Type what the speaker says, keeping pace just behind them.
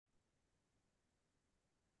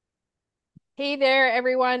Hey there,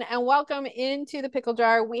 everyone, and welcome into the pickle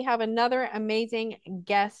jar. We have another amazing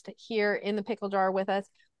guest here in the pickle jar with us.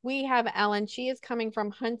 We have Ellen. She is coming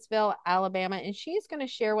from Huntsville, Alabama, and she is going to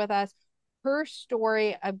share with us her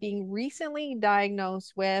story of being recently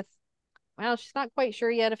diagnosed with, well, she's not quite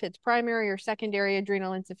sure yet if it's primary or secondary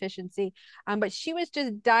adrenal insufficiency, but she was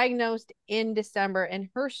just diagnosed in December. And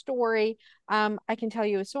her story, I can tell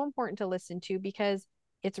you, is so important to listen to because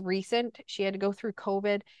it's recent. She had to go through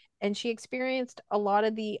COVID and she experienced a lot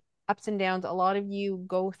of the ups and downs a lot of you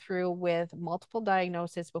go through with multiple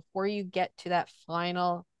diagnoses before you get to that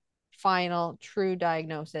final true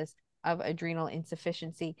diagnosis of adrenal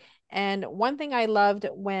insufficiency. And one thing I loved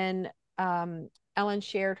when Ellen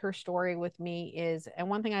shared her story with me is, and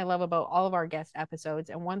one thing I love about all of our guest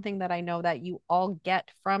episodes, and one thing that I know that you all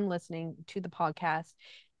get from listening to the podcast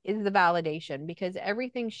is the validation, because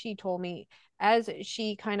everything she told me as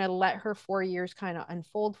she kind of let her 4 years kind of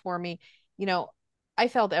unfold for me, you know, I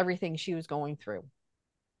felt everything she was going through.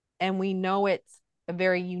 And we know it's a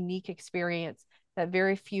very unique experience that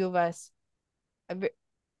very few of us,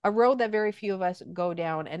 a road that very few of us go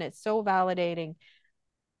down. And it's so validating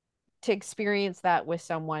to experience that with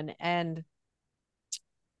someone and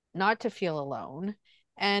not to feel alone.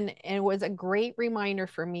 And it was a great reminder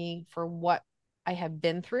for me for what I have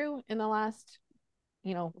been through in the last,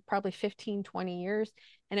 probably 15, 20 years.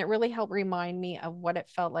 And it really helped remind me of what it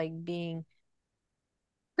felt like being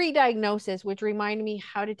pre-diagnosis, which reminded me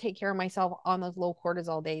how to take care of myself on those low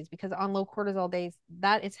cortisol days, because on low cortisol days,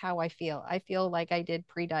 that is how I feel. I feel like I did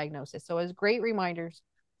pre-diagnosis. So it was great reminders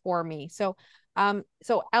for me. So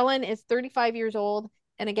Ellen is 35 years old.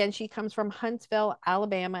 And again, she comes from Huntsville,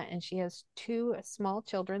 Alabama, and she has two small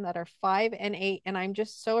children that are 5 and 8. And I'm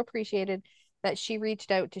just so appreciated that she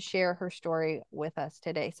reached out to share her story with us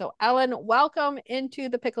today. So Ellen, welcome into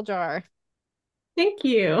the pickle jar. Thank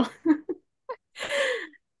you.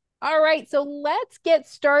 All right, so let's get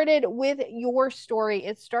started with your story.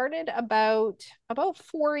 It started about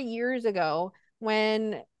 4 years ago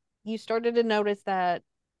when you started to notice that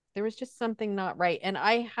there was just something not right. And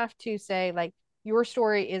I have to say, like, your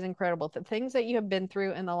story is incredible. The things that you have been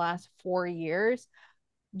through in the last 4 years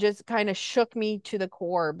just kind of shook me to the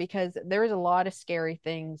core, because there was a lot of scary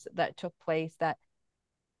things that took place that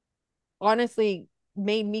honestly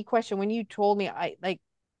made me question. When you told me, I like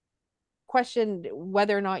questioned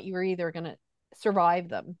whether or not you were either going to survive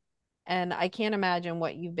them. And I can't imagine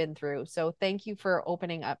what you've been through. So thank you for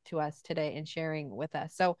opening up to us today and sharing with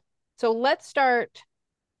us. So let's start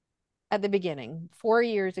at the beginning. 4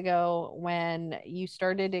 years ago, when you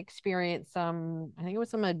started to experience some, I think it was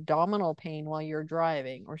some abdominal pain while you were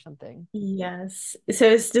driving or something. Yes. So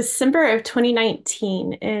it's December of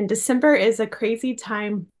 2019, and December is a crazy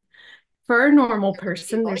time for a normal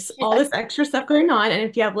person. People. There's all Yes. this extra stuff going on. And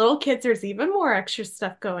if you have little kids, there's even more extra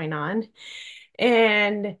stuff going on.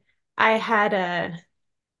 And I had a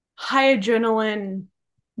high adrenaline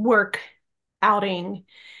work outing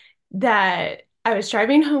that I was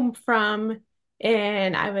driving home from,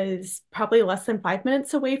 and I was probably less than 5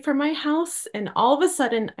 minutes away from my house. And all of a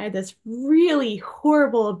sudden, I had this really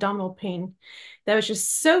horrible abdominal pain that was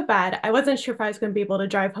just so bad. I wasn't sure if I was going to be able to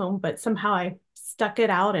drive home, but somehow I stuck it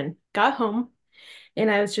out and got home. And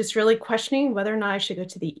I was just really questioning whether or not I should go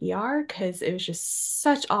to the ER because it was just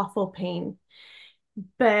such awful pain.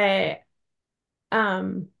 But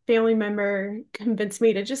family member convinced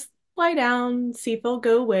me to just lie down, see if it'll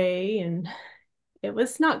go away, and it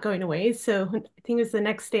was not going away. So I think it was the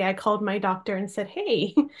next day I called my doctor and said,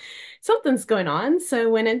 "Hey, something's going on." So I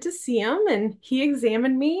went in to see him and he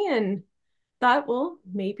examined me and thought, well,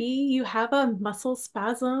 maybe you have a muscle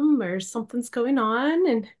spasm or something's going on.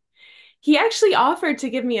 And he actually offered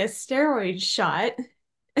to give me a steroid shot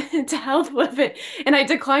to help with it. And I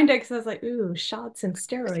declined it because I was like, ooh, shots and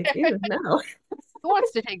steroids. Ew, no. Who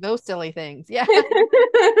wants to take those silly things? Yeah.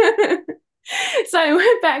 So I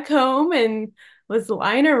went back home and was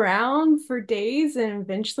lying around for days and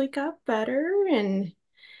eventually got better. And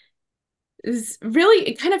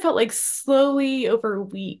it kind of felt like slowly over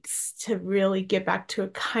weeks to really get back to a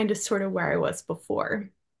kind of sort of where I was before.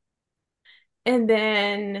 And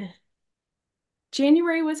then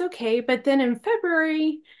January was okay, but then in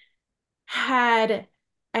February had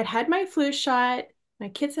I'd had my flu shot. My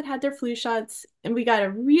kids had had their flu shots, and we got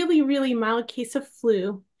a really, really mild case of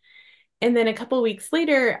flu. And then a couple of weeks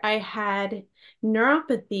later, I had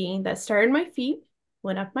neuropathy that started in my feet,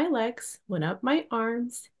 went up my legs, went up my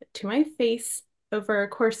arms, to my face over a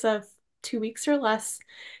course of 2 weeks or less.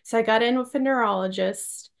 So I got in with a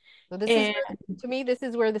neurologist. So this is And where, to me, this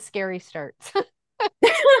is where the scary starts.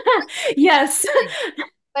 yes,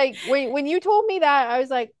 Like when you told me that, I was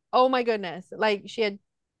like, Oh my goodness. Like she had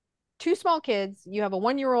two small kids. You have a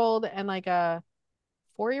 1-year-old and like a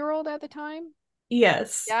 4-year-old at the time.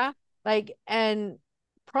 Yes. Yeah. Like, and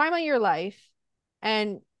prime of your life,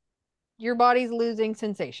 and your body's losing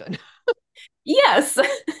sensation. Yes.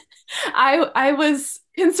 I was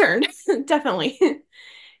concerned, definitely.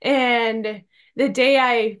 And the day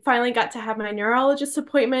I finally got to have my neurologist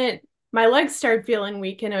appointment, my legs started feeling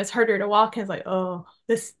weak and it was harder to walk. I was like, oh,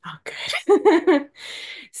 this is not good.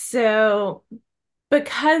 So,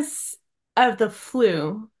 because of the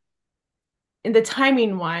flu and the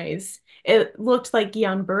timing wise, it looked like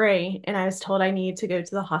Guillain-Barré, and I was told I needed to go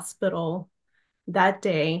to the hospital that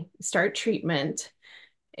day, start treatment.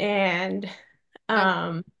 And Now,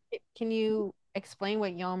 um, can you explain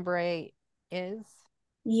what Yombre is?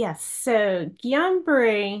 yes, so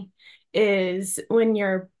Guillain-Barré is when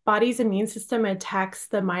your body's immune system attacks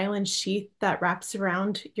the myelin sheath that wraps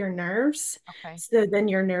around your nerves. Okay. So then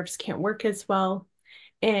your nerves can't work as well.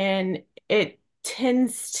 And it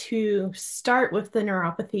tends to start with the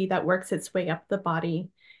neuropathy that works its way up the body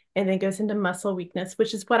and then goes into muscle weakness,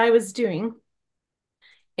 which is what I was doing.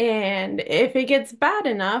 And if it gets bad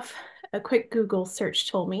enough, a quick Google search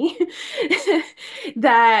told me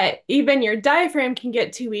that even your diaphragm can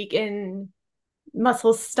get too weak and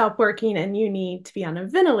muscles stop working, and you need to be on a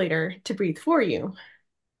ventilator to breathe for you.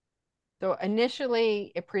 So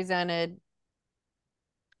initially, it presented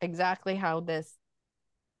exactly how this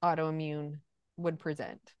autoimmune would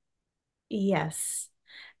present. Yes.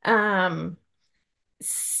 Um,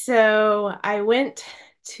 so I went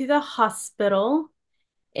to the hospital,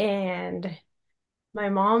 and my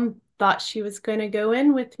mom thought she was going to go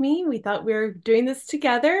in with me. We thought we were doing this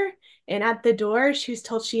together. And at the door, she was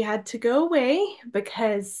told she had to go away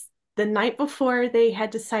because the night before they had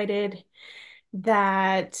decided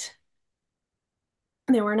that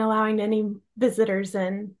they weren't allowing any visitors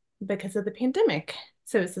in because of the pandemic.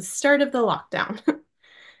 So it was the start of the lockdown.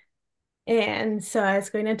 And so I was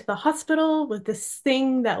going into the hospital with this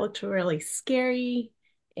thing that looked really scary.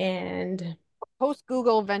 And Post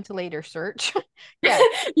Google ventilator search.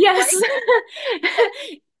 Yes, yes.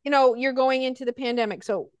 right. You're going into the pandemic,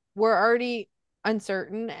 so we're already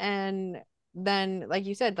uncertain. And then, like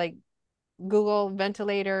you said, like Google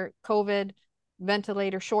ventilator, COVID,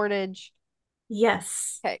 ventilator shortage.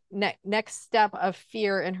 Yes. Okay, next step of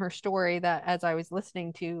fear in her story, that as I was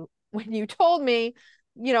listening to when you told me,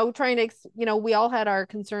 trying to, we all had our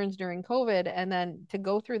concerns during COVID, and then to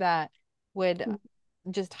go through that would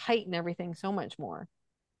just heighten everything so much more.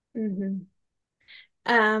 Mm-hmm.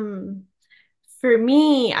 Um, for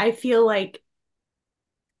me, I feel like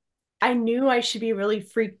I knew I should be really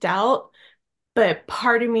freaked out, but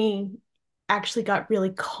part of me actually got really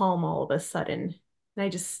calm all of a sudden. And I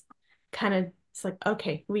just kind of, it's like,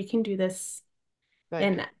 okay, we can do this. Good.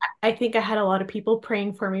 And I think I had a lot of people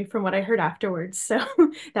praying for me from what I heard afterwards. So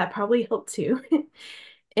that probably helped too.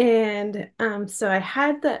 And so I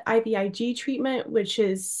had the IVIG treatment, which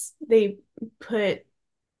is they put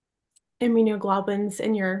immunoglobulins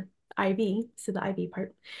in your IV, so the IV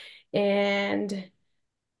part. And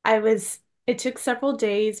it took several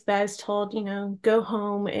days, but I was told, go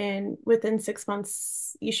home and within 6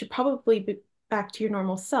 months, you should probably be back to your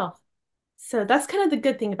normal self. So that's kind of the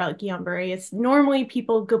good thing about Guillain-Barré is normally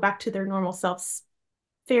people go back to their normal selves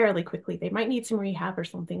fairly quickly. They might need some rehab or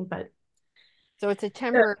something, but So it's a uh,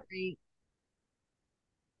 temporary,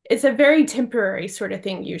 it's a very temporary sort of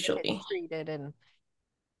thing if it's usually. treated,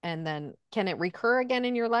 and then can it recur again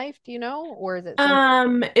in your life? Do you know? Or is it something?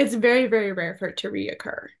 It's very, very rare for it to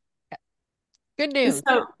reoccur. Good news.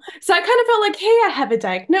 So I kind of felt like, hey, I have a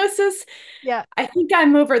diagnosis. Yeah. I think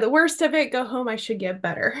I'm over the worst of it. Go home. I should get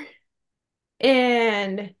better.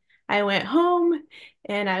 And I went home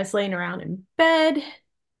and I was laying around in bed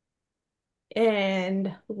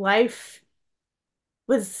and life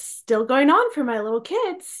was still going on for my little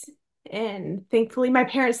kids. And thankfully, my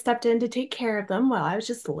parents stepped in to take care of them while I was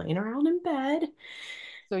just laying around in bed.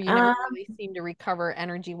 So you never Um, really seem to recover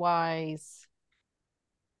energy wise.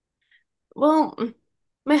 well,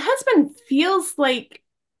 my husband feels like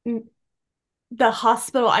the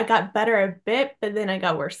hospital, I got better a bit, but then I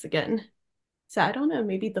got worse again. So I don't know,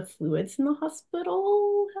 maybe the fluids in the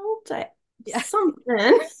hospital helped. Yeah.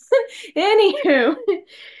 Something. Anywho,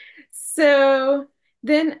 so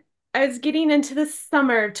then I was getting into the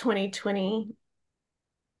summer of 2020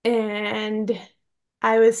 and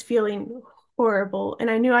I was feeling horrible and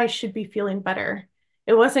I knew I should be feeling better.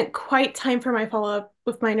 It wasn't quite time for my follow-up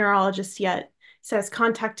with my neurologist yet. So I was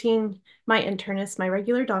contacting my internist, my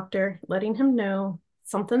regular doctor, letting him know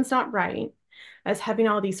something's not right. I was having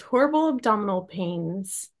all these horrible abdominal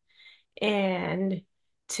pains and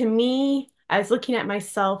to me, I was looking at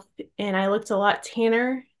myself and I looked a lot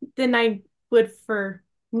tanner than I would for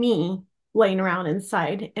me laying around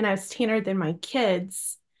inside. And I was tanner than my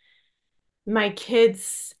kids. My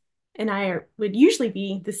kids and would usually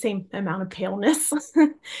be the same amount of paleness,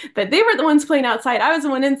 but they were the ones playing outside. I was the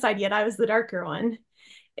one inside, yet I was the darker one.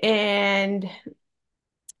 And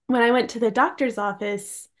when I went to the doctor's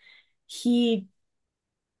office, he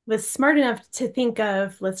was smart enough to think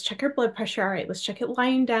of, let's check her blood pressure. All right, let's check it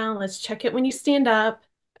lying down. Let's check it when you stand up.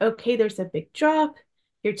 Okay, there's a big drop.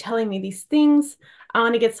 You're telling me these things. I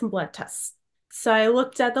want to get some blood tests. So I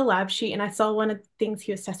looked at the lab sheet and I saw one of the things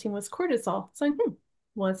he was testing was cortisol. So I'm,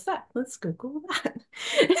 what's that? Let's Google that.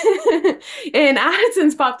 And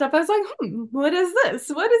Addison's popped up. I was like, what is this?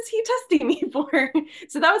 What is he testing me for?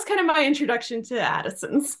 So that was kind of my introduction to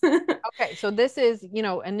Addison's. Okay, so this is,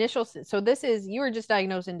 initial. So this is, you were just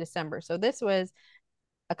diagnosed in December. So this was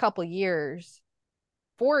a couple years,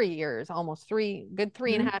 4 years, almost good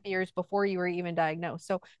 3.5 years before you were even diagnosed.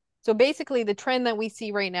 So basically, the trend that we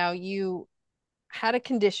see right now, you had a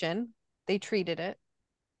condition, they treated it,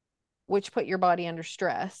 which put your body under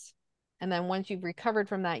stress. And then once you've recovered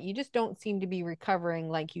from that, you just don't seem to be recovering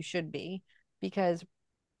like you should be because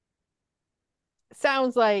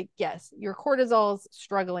sounds like, yes, your cortisol's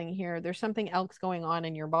struggling here. There's something else going on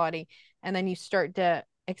in your body. And then you start to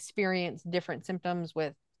experience different symptoms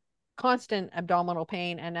with constant abdominal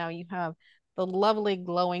pain. And now you have the lovely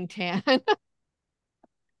glowing tan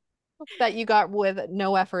that you got with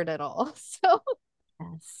no effort at all. So,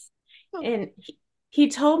 Yes. And he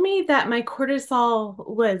told me that my cortisol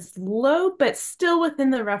was low, but still within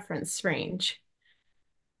the reference range.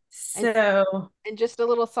 and So, And just a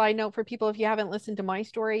little side note for people, if you haven't listened to my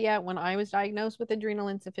story yet, when I was diagnosed with adrenal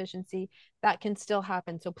insufficiency, that can still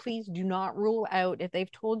happen. So please do not rule out if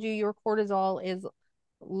they've told you your cortisol is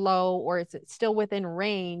low or it's still within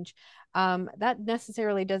range. That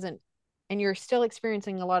necessarily doesn't, and you're still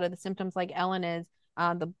experiencing a lot of the symptoms like Ellen is,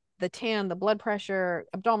 the tan, the blood pressure,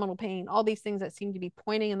 abdominal pain, all these things that seem to be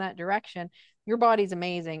pointing in that direction. Your body's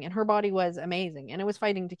amazing, and her body was amazing, and it was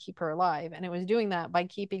fighting to keep her alive, and it was doing that by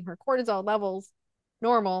keeping her cortisol levels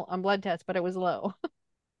normal on blood tests, but it was low.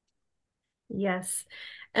 yes.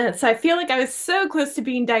 So I feel like I was so close to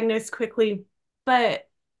being diagnosed quickly, but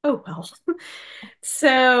oh well.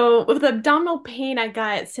 So with abdominal pain, I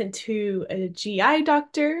got sent to a GI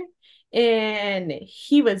doctor, and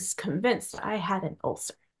he was convinced I had an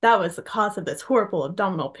ulcer. That was the cause of this horrible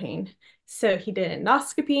abdominal pain. So he did an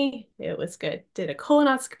endoscopy. It was good. Did a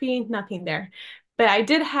colonoscopy, nothing there. But I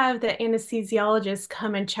did have the anesthesiologist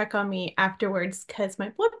come and check on me afterwards because my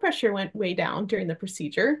blood pressure went way down during the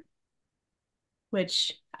procedure,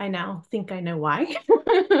 which I now think I know why.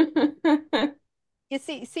 You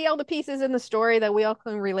see all the pieces in the story that we all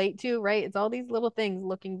can relate to, right? It's all these little things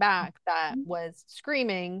looking back that was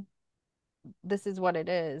screaming, this is what it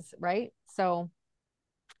is, right? So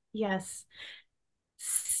Yes.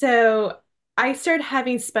 So I started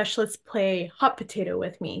having specialists play hot potato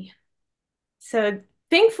with me. So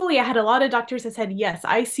thankfully, I had a lot of doctors that said, yes,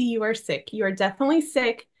 I see you are sick. You are definitely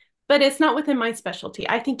sick, but it's not within my specialty.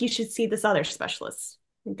 I think you should see this other specialist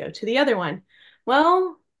and go to the other one.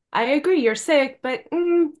 Well, I agree, you're sick, but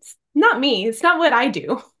it's not me. It's not what I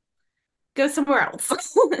do. Go somewhere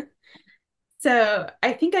else. So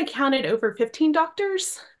I think I counted over 15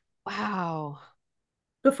 doctors wow.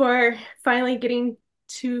 before finally getting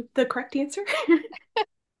to the correct answer.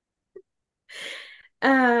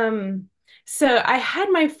 Um, so I had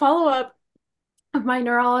my follow-up of my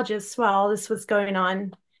neurologist while this was going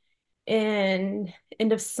on in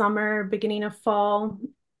end of summer, beginning of fall.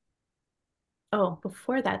 Oh,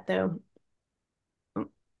 before that though,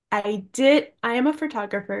 I am a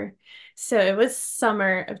photographer. So it was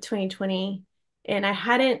summer of 2020 and I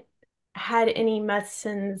hadn't had any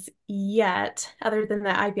medicines yet other than the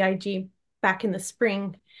IVIG back in the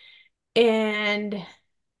spring. And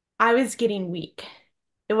I was getting weak.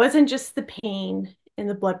 It wasn't just the pain and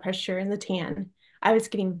the blood pressure and the tan. I was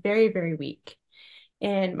getting very, very weak.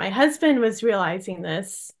 And my husband was realizing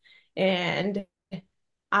this, and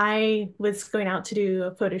I was going out to do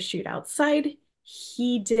a photo shoot outside.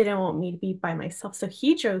 He didn't want me to be by myself, so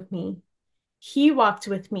he drove me. He walked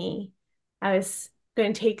with me. I was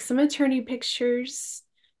going to take some maternity pictures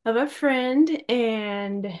of a friend,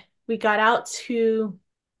 and we got out to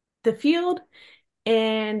the field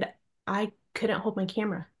and I couldn't hold my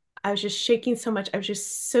camera. I was just shaking so much. I was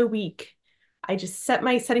just so weak. I just set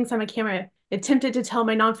my settings on my camera, attempted to tell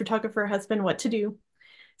my non-photographer husband what to do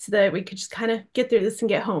so that we could just kind of get through this and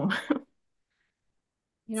get home.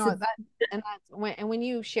 You know So, that, and when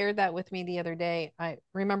you shared that with me the other day, I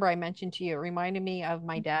remember I mentioned to you, it reminded me of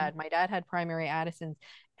my dad. My dad had primary Addison's,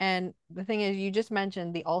 and the thing is, you just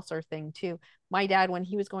mentioned the ulcer thing too. My dad, when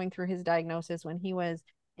he was going through his diagnosis, when he was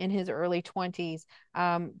in his early 20s,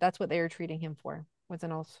 that's what they were treating him for, was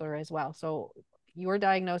an ulcer as well. So your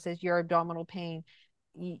diagnosis, your abdominal pain,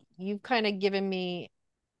 you've kind of given me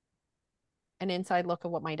an inside look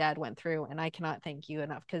of what my dad went through, and I cannot thank you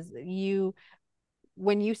enough because you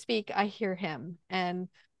when you speak, I hear him. Um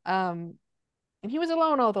and he was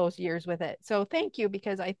alone all those years with it. So thank you,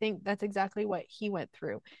 because I think that's exactly what he went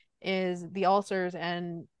through is the ulcers.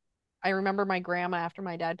 And I remember my grandma, after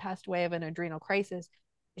my dad passed away of an adrenal crisis,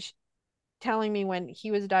 telling me when he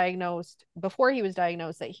was diagnosed, before he was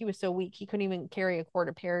diagnosed, that he was so weak he couldn't even carry a quart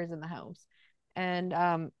of pears in the house. And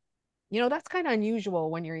that's kind of unusual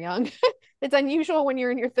when you're young. It's unusual when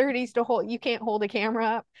you're in your 30s to hold, you can't hold a camera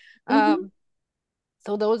up. mhm,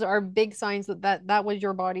 So those are big signs that was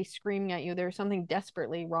your body screaming at you. There's something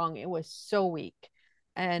desperately wrong. It was so weak.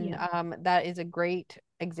 And yeah. that is a great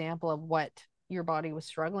example of what your body was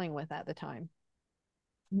struggling with at the time.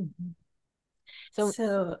 Mhm. So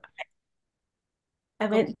So I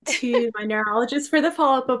go. went to my neurologist for the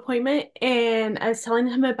follow-up appointment and I was telling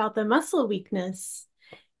him about the muscle weakness.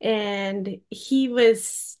 And he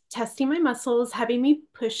was testing my muscles, having me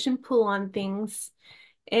push and pull on things.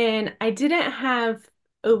 And I didn't have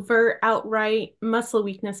overt, outright muscle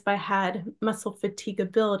weakness, but I had muscle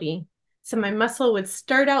fatigability. So my muscle would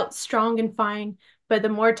start out strong and fine, but the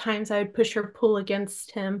more times I would push or pull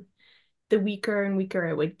against him, the weaker and weaker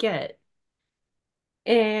it would get.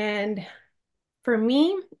 And for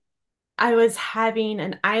me, I was having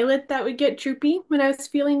an eyelid that would get droopy when I was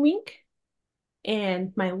feeling weak,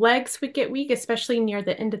 and my legs would get weak, especially near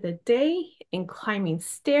the end of the day and climbing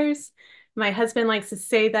stairs. My husband likes to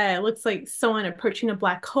say that it looks like someone approaching a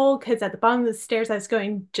black hole because at the bottom of the stairs I was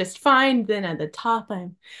going just fine. Then at the top,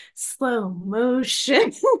 I'm slow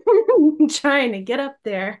motion trying to get up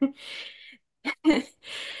there.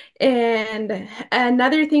 And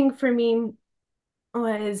another thing for me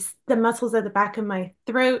was the muscles at the back of my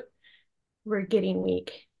throat were getting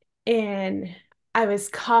weak. And I was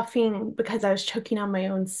coughing because I was choking on my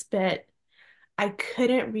own spit. I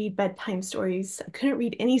couldn't read bedtime stories. I couldn't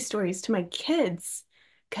read any stories to my kids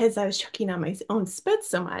because I was choking on my own spit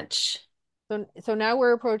so much. So now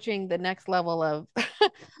we're approaching the next level of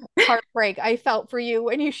heartbreak. I felt for you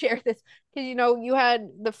when you shared this, because you had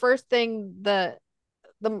the first thing, the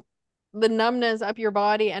the numbness up your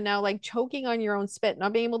body, and now like choking on your own spit,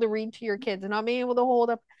 not being able to read to your kids and not being able to hold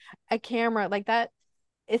up a camera like that.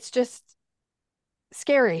 It's just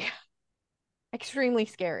scary. Extremely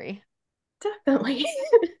scary. Definitely.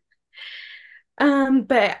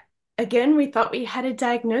 But again, we thought we had a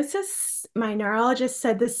diagnosis. My neurologist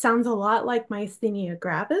said this sounds a lot like myasthenia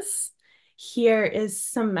gravis. Here is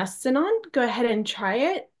some mestinon. Go ahead and try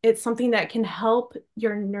it. It's something that can help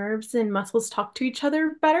your nerves and muscles talk to each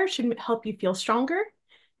other better, should help you feel stronger.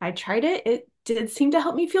 I tried it. It did seem to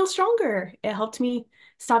help me feel stronger. It helped me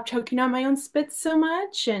stop choking on my own spit so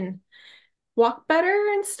much and walk better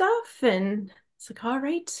and stuff. And it's like, all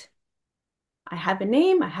right, I have a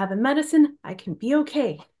name, I have a medicine, I can be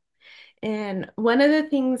okay. And one of the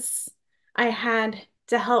things I had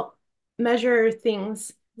to help measure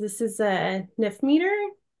things, this is a NIF meter,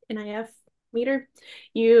 NIF meter.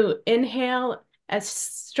 You inhale as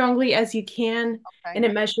strongly as you can, Okay. and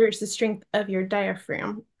it measures the strength of your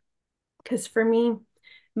diaphragm. Because for me,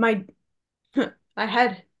 my I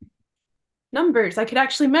had numbers. I could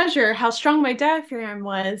actually measure how strong my diaphragm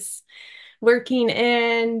was working,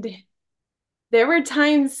 and there were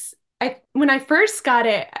times when I first got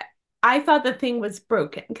it, I thought the thing was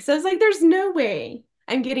broken because I was like, there's no way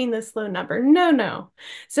I'm getting this low number. No, no.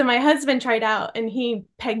 So my husband tried out and he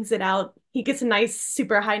pegs it out. He gets a nice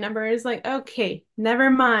super high number. It's like, okay, never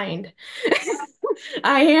mind.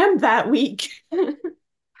 I am that weak.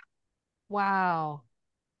 Wow.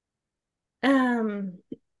 um,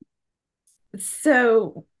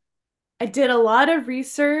 so I did a lot of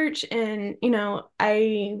research and,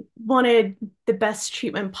 I wanted the best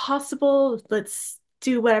treatment possible. Let's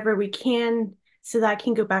do whatever we can so that I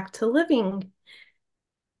can go back to living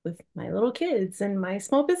with my little kids and my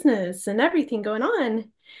small business and everything going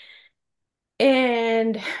on.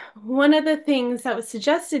 And one of the things that was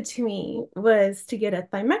suggested to me was to get a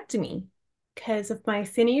thymectomy because of my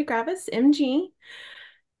myasthenia gravis, MG.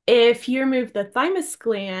 If you remove the thymus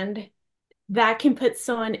gland, that can put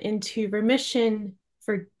someone into remission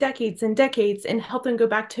for decades and decades and help them go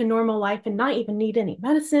back to normal life and not even need any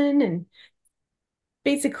medicine and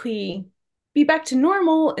basically be back to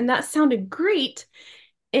normal. And that sounded great.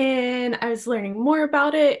 And I was learning more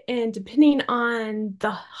about it. And depending on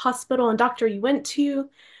the hospital and doctor you went to,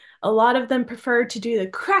 a lot of them prefer to do the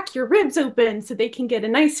crack your ribs open so they can get a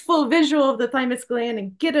nice full visual of the thymus gland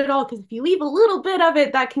and get it all. Because if you leave a little bit of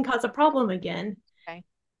it, that can cause a problem again. Okay.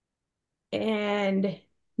 And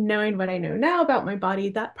knowing what I know now about my body,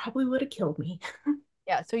 that probably would have killed me.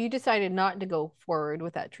 Yeah. So you decided not to go forward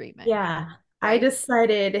with that treatment, Yeah, I right?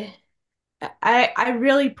 decided I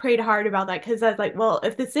really prayed hard about that because I was like, well,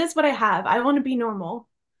 if this is what I have, I want to be normal.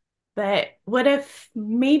 But what if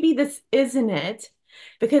maybe this isn't it?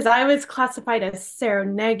 Because I was classified as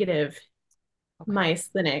seronegative Okay.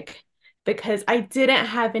 myasthenic because I didn't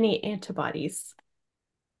have any antibodies.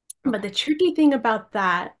 But Okay. the tricky thing about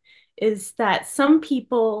that is that some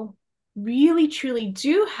people really truly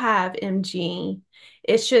do have MG.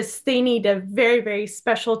 It's just they need a very, very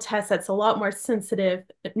special test that's a lot more sensitive,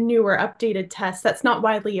 newer, updated test that's not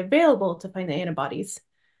widely available to find the antibodies.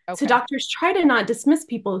 So Okay. doctors try to not dismiss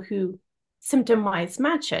people who symptom-wise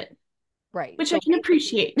match it, Right. which I So can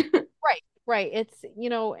appreciate. right, right. It's,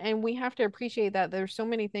 and we have to appreciate that there's so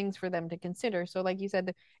many things for them to consider. So, like you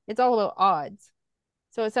said, it's all about odds.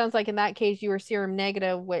 So it sounds like in that case you were serum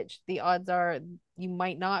negative, which the odds are you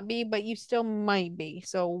might not be, but you still might be.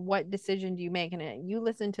 So what decision do you make? And you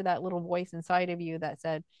listen to that little voice inside of you that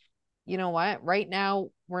said, you know what, right now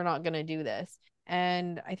we're not going to do this.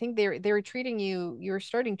 And I think they were treating you, you were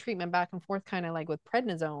starting treatment back and forth kind of like with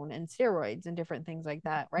prednisone and steroids and different things like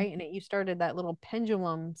that, right? And you started that little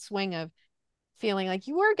pendulum swing of feeling like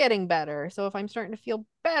you were getting better. So if I'm starting to feel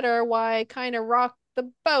better, why kind of rock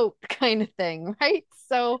the boat kind of thing, right?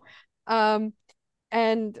 So, um,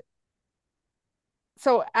 and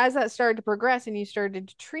so as that started to progress and you started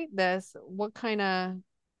to treat this, what kind of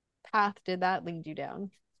path did that lead you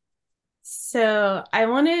down? So I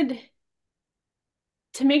wanted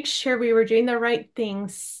to make sure we were doing the right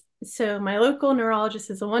things. So my local neurologist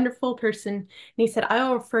is a wonderful person, and he said, I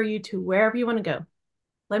will refer you to wherever you want to go.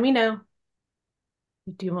 Let me know.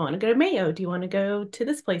 Do you want to go to Mayo? Do you want to go to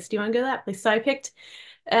this place? Do you want to go to that place? So I picked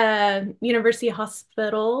University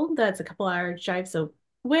Hospital that's a couple hours drives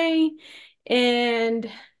away,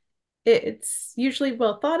 and it's usually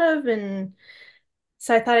well thought of, and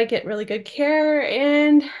so I thought I'd get really good care.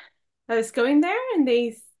 And I was going there and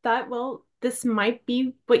they thought, well, this might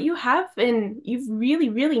be what you have, and you really,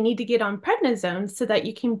 really need to get on prednisone so that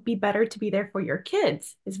you can be better to be there for your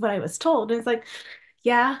kids, is what I was told. And it's like,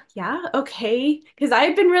 yeah, yeah, okay. Because I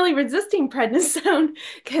had been really resisting prednisone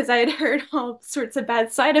because I had heard all sorts of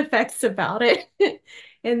bad side effects about it.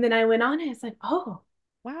 And then I went on and it's like, oh,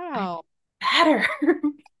 I'm Wow. better.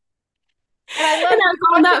 And I And love I you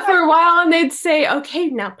was on talked that for about a while, and they'd say, okay,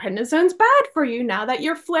 now prednisone's bad for you. Now that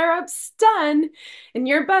your flare up's done and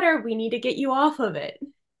you're better, we need to get you off of it.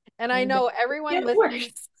 and I And then know everyone it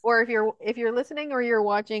listening, works. or if you're listening or you're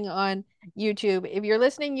watching on YouTube, if you're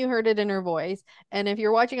listening, you heard it in her voice. And if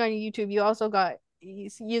you're watching on YouTube, you also got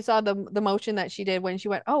you saw the motion that she did when she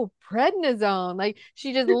went, oh, prednisone. Like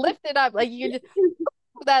she just lifted up, like you could just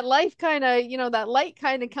that life kind of, that light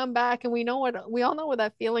kind of come back. And we all know what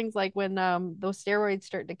that feeling's like when those steroids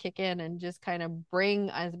start to kick in and just kind of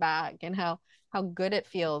bring us back, and how good it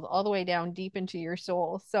feels all the way down deep into your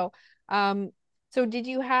soul. Um so did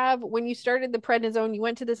you have, when you started the prednisone, you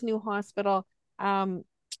went to this new hospital, um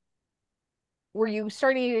were you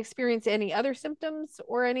starting to experience any other symptoms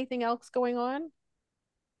or anything else going on?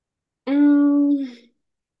 Mm,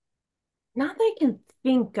 not that I can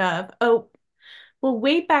think of. Oh, well,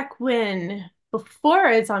 way back when, before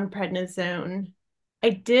I was on prednisone,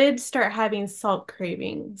 I did start having salt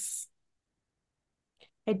cravings.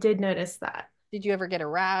 I did notice that. Did you ever get a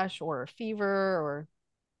rash or a fever or?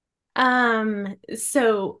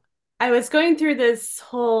 So I was going through this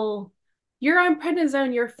whole, you're on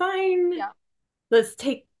prednisone, you're fine. Yeah. Let's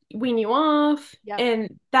take wean you off. Yeah.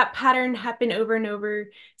 And that pattern happened over and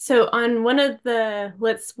over. So on one of the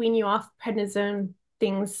let's wean you off prednisone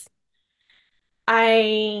things,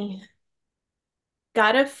 I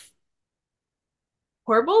got a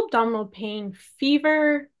horrible abdominal pain,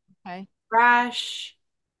 fever, Okay. rash,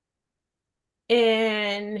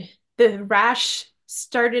 and the rash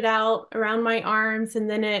started out around my arms, and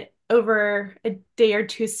then it over a day or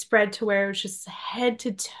two spread to where it was just head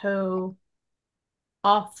to toe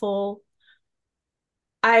awful.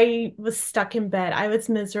 I was stuck in bed. I was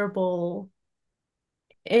miserable.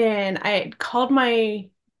 And I called my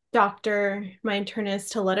doctor, my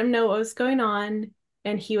internist, to let him know what was going on.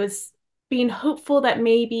 And he was being hopeful that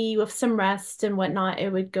maybe with some rest and whatnot,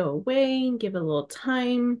 it would go away and give it a little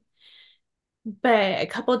time. But a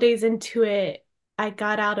couple of days into it, I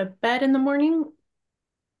got out of bed in the morning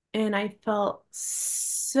and I felt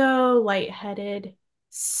so lightheaded,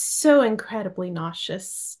 so incredibly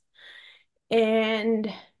nauseous.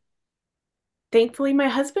 And thankfully, my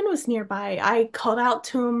husband was nearby. I called out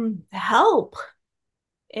to him, help.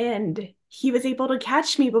 And he was able to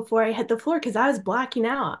catch me before I hit the floor because I was blacking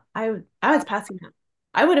out. I was passing out.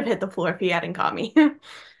 I would have hit the floor if he hadn't caught me.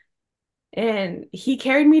 And he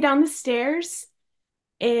carried me down the stairs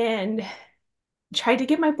and tried to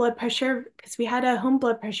get my blood pressure because we had a home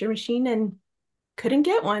blood pressure machine and couldn't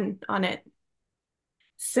get one on it.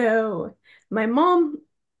 So my mom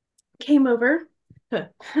came over,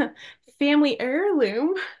 family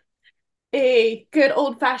heirloom, a good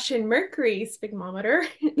old fashioned mercury sphygmometer.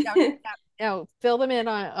 Yeah, yeah. No, fill them in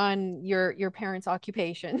on your parents'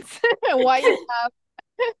 occupations and why you have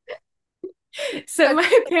So such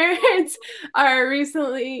my parents are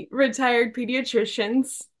recently retired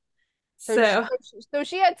pediatricians. so she, So so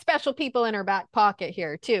she had special people in her back pocket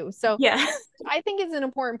here too. So yeah. I think is an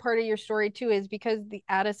important part of your story too, is because the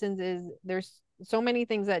Addison's is there's so many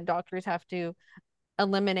things that doctors have to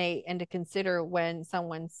eliminate and to consider when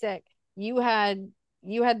someone's sick. You had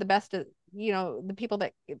you had the best of, the people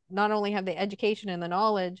that not only have the education and the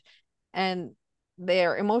knowledge, and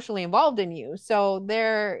they're emotionally involved in you. So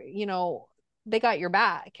they got your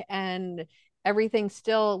back, and everything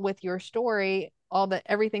still with your story, all the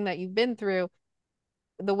everything that you've been through,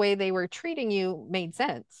 the way they were treating you made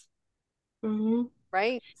sense, Mhm.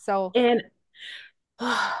 right? So And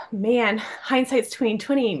oh, man, hindsight's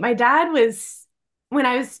 2020. My dad was when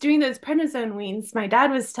I was doing those prednisone weans, my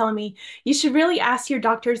dad was telling me you should really ask your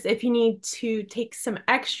doctors if you need to take some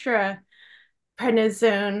extra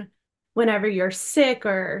prednisone whenever you're sick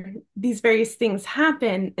or these various things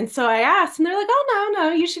happen. And so I asked, and they're like, "Oh no,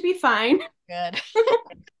 no, you should be fine." good.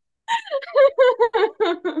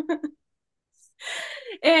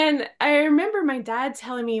 And I remember my dad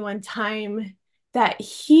telling me one time that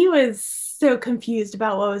he was so confused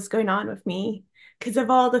about what was going on with me because of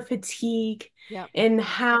all the fatigue Yeah. and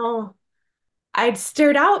how I'd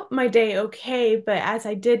start out my day okay, but as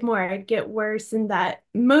I did more, I'd get worse. And that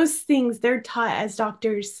most things they're taught as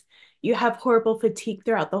doctors, you have horrible fatigue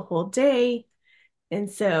throughout the whole day. And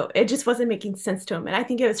so it just wasn't making sense to him. And I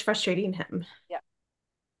think it was frustrating him. Yeah.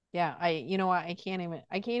 Yeah, you know what, I can't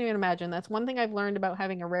even imagine. That's one thing I've learned about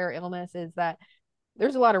having a rare illness is that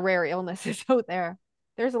there's a lot of rare illnesses out there.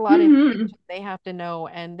 There's a lot of Mhm. information they have to know,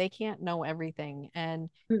 and they can't know everything. And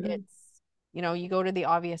Mhm. it's, you go to the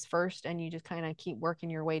obvious first and you just kind of keep working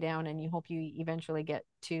your way down, and you hope you eventually get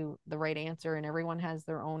to the right answer. And everyone has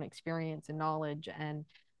their own experience and knowledge. And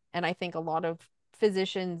I think a lot of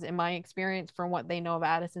physicians, in my experience, from what they know of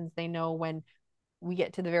Addison's, they know when we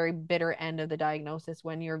get to the very bitter end of the diagnosis,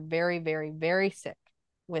 when you're very, very, very sick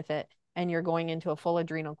with it, and you're going into a full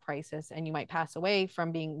adrenal crisis, and you might pass away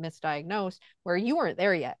from being misdiagnosed where you weren't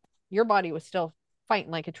there yet. Your body was still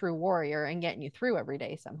fighting like a true warrior and getting you through every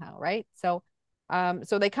day somehow, right? So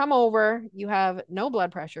they come over, you have no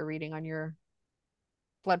blood pressure reading on your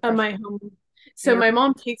blood On pressure. my home. So Your my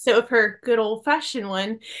mom takes it with her good old fashioned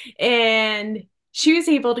one, and she was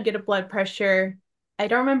able to get a blood pressure. I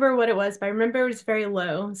don't remember what it was, but I remember it was very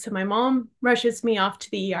low. So my mom rushes me off to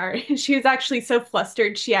the ER. She was actually so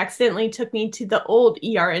flustered, she accidentally took me to the old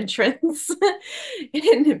ER entrance.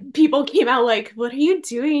 And people came out like, "What are you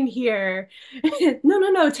doing here?" No, no,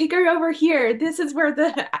 no, take her over here. This is where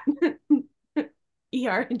the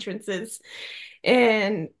ER entrance is.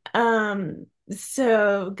 And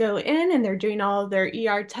so go in and they're doing all their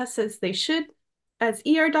ER tests as they should as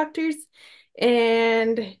ER doctors.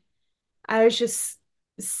 And I was just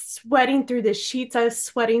sweating through the sheets. I was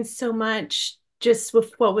sweating so much just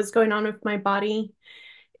with what was going on with my body.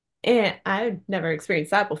 And I've never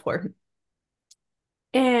experienced that before.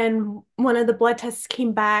 And one of the blood tests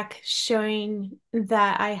came back showing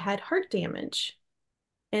that I had heart damage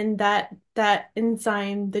and that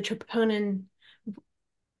enzyme, the troponin,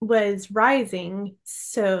 was rising.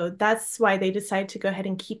 So that's why they decided to go ahead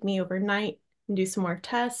and keep me overnight and do some more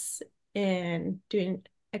tests and do an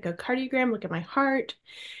echocardiogram, look at my heart.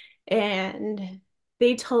 And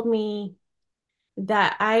they told me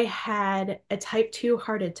that I had a type 2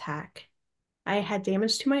 heart attack. I had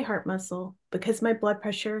damage to my heart muscle because my blood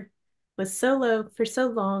pressure was so low for so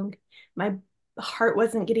long. My heart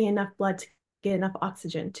wasn't getting enough blood to get enough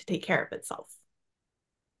oxygen to take care of itself.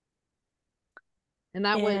 and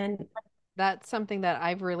And that's something that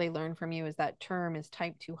I've really learned from you, is that term is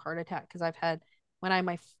type 2 heart attack, because I've had when I had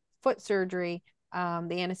my foot surgery,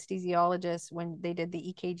 the anesthesiologist, when they did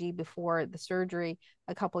the EKG before the surgery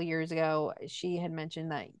a couple years ago, she had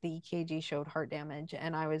mentioned that the EKG showed heart damage.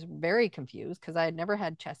 And I was very confused because I had never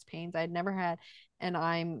had chest pains. I had never had, and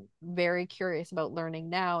I'm very curious about learning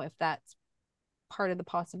now if that's part of the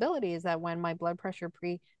possibility is that when my blood pressure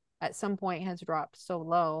pre at some point has dropped so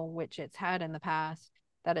low, which it's had in the past,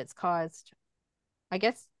 that it's caused, I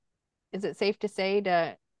guess, is it safe to say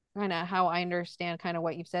to kind of how I understand kind of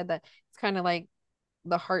what you've said that it's kind of like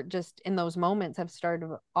the heart just in those moments have started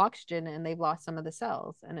oxygen and they've lost some of the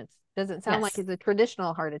cells and it doesn't sound like Yes. it's a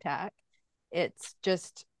traditional heart attack. It's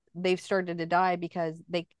just they've started to die because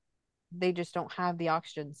they just don't have the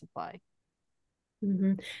oxygen supply.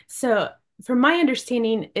 Hmm. So, from my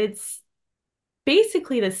understanding, it's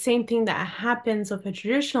basically the same thing that happens with a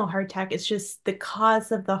traditional heart attack. It's just the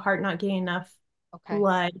cause of the heart not getting enough Okay.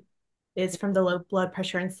 blood is from the low blood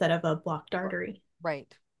pressure instead of a blocked artery.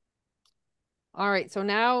 Right. All right. So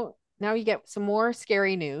now you get some more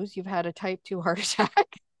scary news. You've had a type 2 heart attack.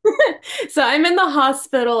 So, I'm in the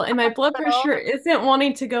hospital and my blood Hospital. pressure isn't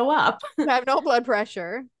wanting to go up. You have no blood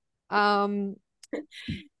pressure. Um,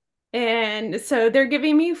 And so they're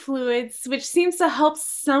giving me fluids, which seems to help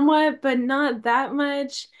somewhat, but not that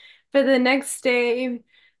much. But the next day,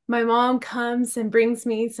 my mom comes and brings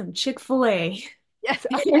me some Chick-fil-A. yes.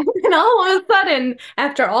 And all of a sudden,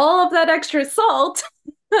 after all of that extra salt,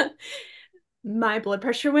 my blood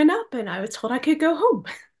pressure went up and I was told I could go home.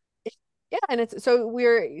 Yeah, and it's so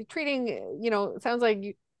we're treating, it sounds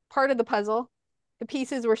like part of the puzzle, the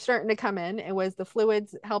pieces were starting to come in. It was the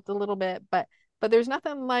fluids helped a little bit, but there's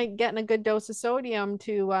nothing like getting a good dose of sodium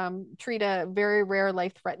to treat a very rare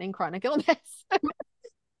life-threatening chronic illness.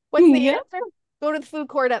 What's the Yeah. answer? Go to the food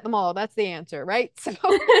court at the mall. That's the answer, right? So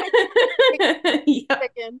Yeah.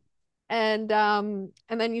 chicken, and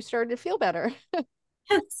then you started to feel better.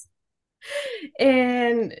 Yes.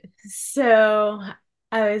 And so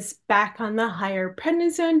I was back on the higher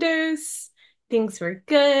prednisone dose. Things were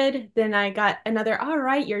good. Then I got another, all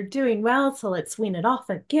right, you're doing well, so let's wean it off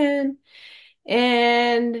again.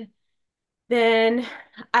 And then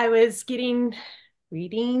I was getting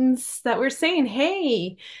readings that were saying,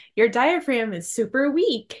 hey, your diaphragm is super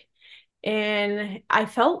weak. And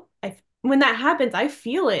when that happens, I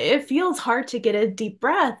feel it. It feels hard to get a deep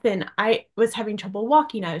breath. And I was having trouble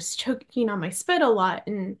walking. I was choking on my spit a lot.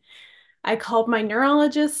 And I called my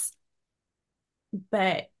neurologist,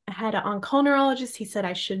 but I had an on-call neurologist. He said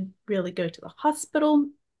I should really go to the hospital.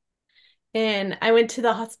 And I went to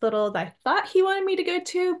the hospital that I thought he wanted me to go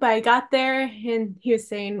to, but I got there and he was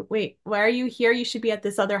saying, wait, why are you here? You should be at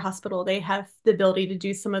this other hospital. They have the ability to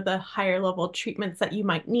do some of the higher level treatments that you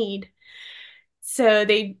might need. So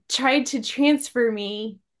they tried to transfer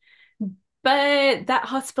me, but that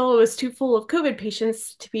hospital was too full of COVID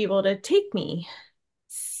patients to be able to take me.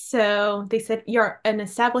 So they said, you're an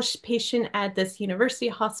established patient at this university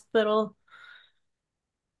hospital.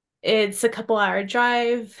 It's a couple-hour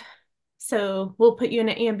drive. So we'll put you in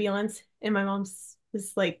an ambulance. And my mom's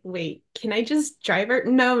was like, wait, can I just drive her?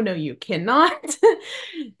 No, no, you cannot.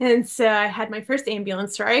 And so I had my first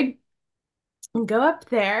ambulance ride and go up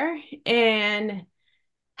there and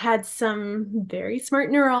had some very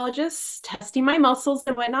smart neurologists testing my muscles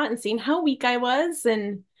and whatnot and seeing how weak I was.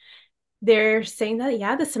 And they're saying that,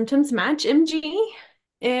 yeah, the symptoms match MG.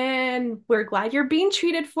 And we're glad you're being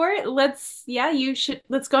treated for it. Let's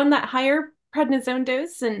go on that higher prednisone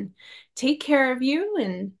dose and take care of you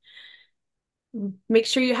and make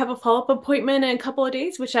sure you have a follow-up appointment in a couple of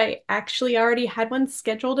days, which I actually already had one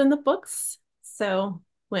scheduled in the books. So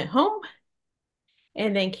went home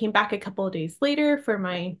and then came back a couple of days later for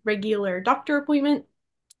my regular doctor appointment.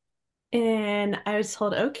 And I was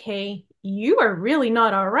told, okay, you are really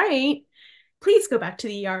not all right. Please go back to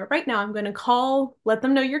the ER. Right now, I'm going to call, let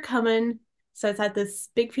them know you're coming. So it's at this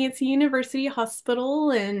big fancy university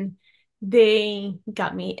hospital, and they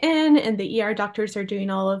got me in, and the ER doctors are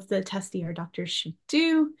doing all of the tests ER doctors should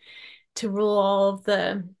do to rule all of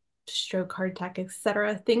the stroke, heart attack,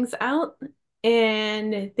 etc. things out.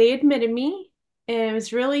 And they admitted me, and it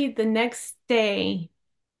was really the next day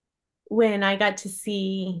when I got to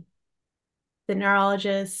see the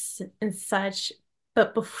neurologists and such.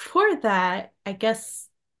 But before that, I guess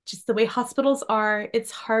just the way hospitals are,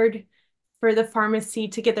 it's hard for the pharmacy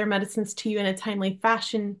to get their medicines to you in a timely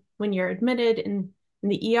fashion when you're admitted in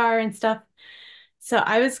the ER and stuff. So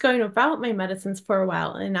I was going without my medicines for a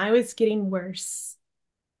while and I was getting worse.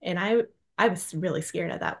 And I was really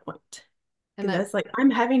scared at that point And because I that was like, I'm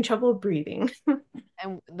having trouble breathing.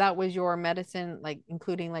 and that was your medicine, like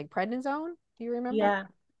including like prednisone. Do you remember? Yeah,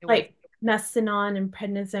 It was. like Mestinon and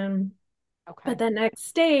prednisone. But Okay. the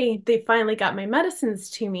next day, they finally got my medicines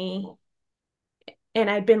to me. And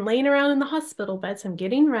I'd been laying around in the hospital bed, so I'm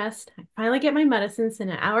getting rest. I finally get my medicines, and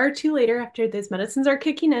an hour or two later, after those medicines are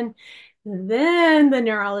kicking in, then the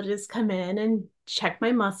neurologists come in and check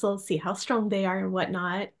my muscles, see how strong they are and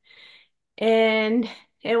whatnot. And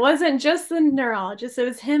it wasn't just the neurologist, it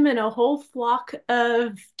was him and a whole flock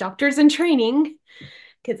of doctors in training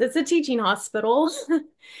because it's a teaching hospital.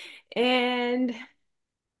 And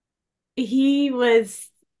he was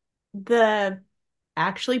the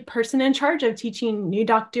actually person in charge of teaching new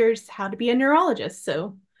doctors how to be a neurologist.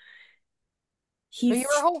 So So you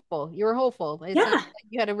were he's, hopeful. You were hopeful. It sounds yeah, like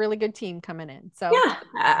you had a really good team coming in. So yeah,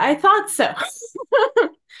 I thought so.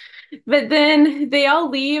 But then they all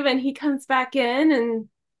leave and he comes back in and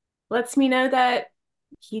lets me know that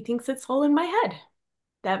he thinks it's all in my head,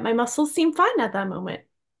 that my muscles seem fine at that moment.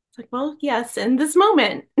 It's like, well, yes, in this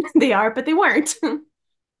moment they are, but they weren't.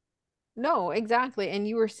 no, exactly. And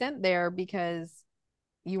you were sent there because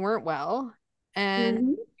you weren't well and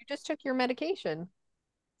Mhm. you just took your medication.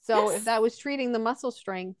 So if Yes, that was treating the muscle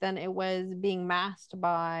strength, then it was being masked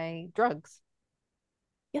by drugs,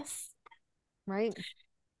 yes, right?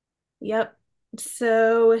 yep.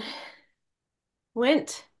 So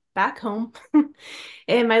went back home.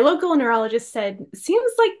 And my local neurologist said,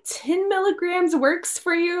 seems like 10 milligrams works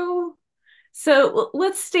for you. So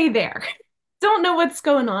let's stay there. Don't know what's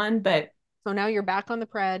going on, but So now you're back on the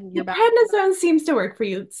pred, the you're back. prednisone seems to work for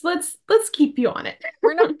you. So let's keep you on it.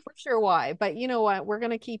 We're not for sure why, but you know what? We're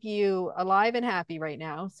gonna keep you alive and happy right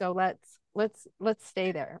now. So let's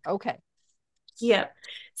stay there. Okay. Yep.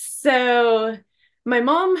 So my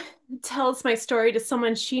mom tells my story to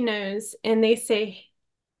someone she knows, and they say,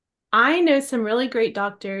 I know some really great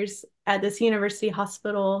doctors at this university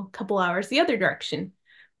hospital a couple hours the other direction.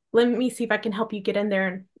 Let me see if I can help you get in there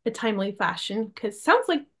in a timely fashion because sounds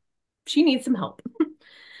like she needs some help.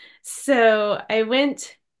 So I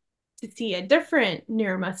went to see a different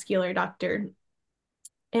neuromuscular doctor,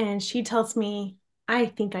 and she tells me, I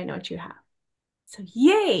think I know what you have. So,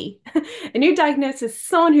 yay! A new diagnosis,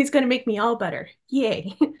 someone who's going to make me all better.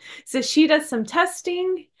 Yay. So, she does some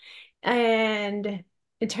testing, and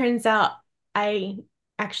it turns out I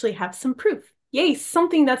actually have some proof. Yay,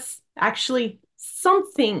 something that's actually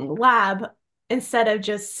something lab instead of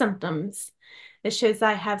just symptoms. It shows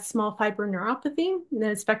I have small fiber neuropathy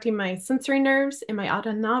that's affecting my sensory nerves and my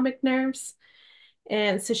autonomic nerves.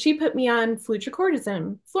 And so she put me on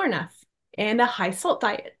fludrocortisone, Flornef, and a high salt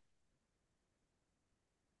diet.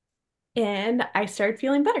 And I started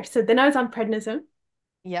feeling better. So then I was on prednisone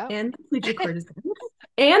Yep. and the fludrocortisone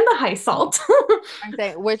and the high salt. I'm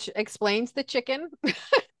saying, which explains the chicken.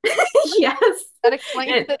 Yes. That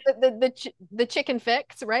explains And the chicken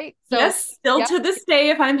fix, right? So, yes, still yeah, to this day,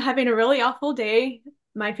 if I'm having a really awful day,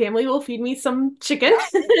 my family will feed me some chicken.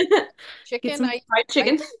 yeah, Get chicken. some fried I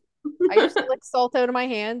chicken. I used to lick salt out of my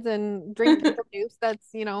hands and drink pickle juice. That's,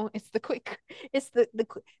 it's the quick, it's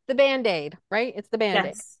the Band-Aid, right? It's the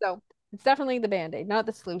Band-Aid. Yes. So it's definitely the Band-Aid, not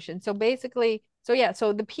the solution. So basically, so yeah,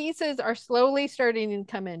 so the pieces are slowly starting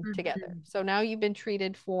to come in together. Mhm. So now you've been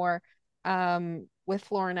treated for with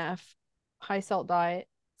Florinef, high salt diet.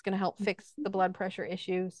 It's going to help fix the blood pressure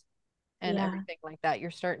issues and Yeah. everything like that.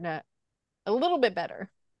 You're starting to a little bit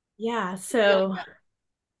better. Yeah. You're feeling So better.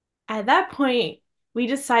 at that point, we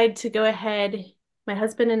decided to go ahead, my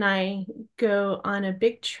husband and I go on a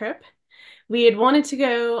big trip. We had wanted to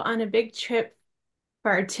go on a big trip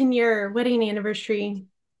for our 10-year wedding anniversary,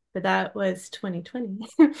 but that was 2020.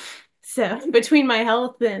 So between my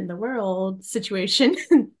health and the world situation,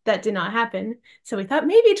 that did not happen. So we thought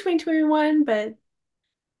maybe 2021, but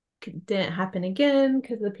didn't happen again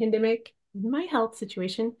because of the pandemic and my health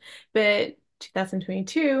situation. But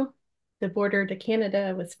 2022, the border to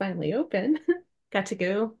Canada was finally open. Got to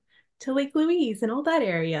go to Lake Louise and all that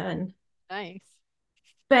area. And Nice.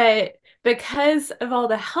 but because of all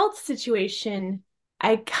the health situation,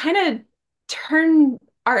 I kind of turned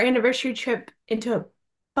our anniversary trip into a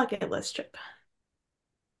bucket list trip.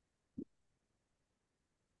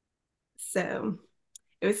 So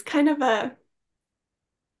it was kind of a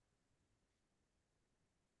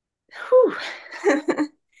whew.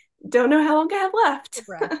 Don't know how long I have Take left. a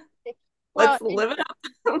breath. Well, Let's live it up.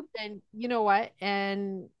 and you know what?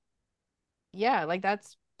 And yeah, like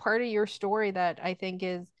that's part of your story that I think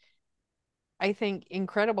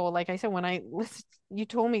incredible. Like I said, when I listened, you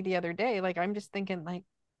told me the other day, like I'm just thinking like,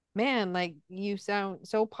 man, like you sound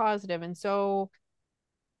so positive and so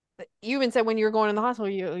you even said when you were going in the hospital,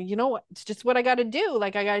 you know what, it's just what I got to do.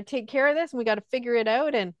 Like I got to take care of this and we got to figure it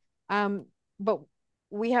out. And um, but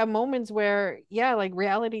we have moments where, yeah, like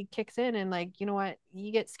reality kicks in and like, you know what,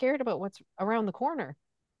 you get scared about what's around the corner.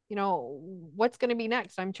 What's going to be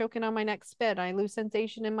next? I'm choking on my next spit. I lose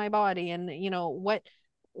sensation in my body. And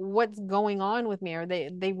what's going on with me? Are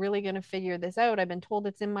they really going to figure this out? I've been told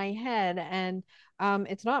it's in my head, and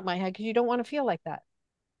it's not my head, because you don't want to feel like that.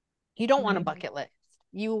 You don't want a Right. bucket list.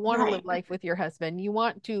 You want to live Right. life with your husband. You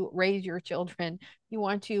want to raise your children. You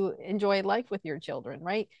want to enjoy life with your children,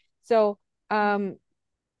 right? So,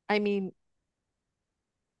 I mean,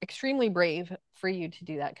 extremely brave for you to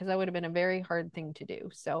do that, because that would have been a very hard thing to do.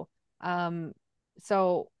 Um,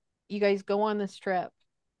 so you guys go on this trip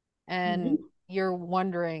and Mhm. you're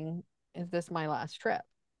wondering, is this my last trip?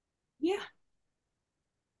 Yeah.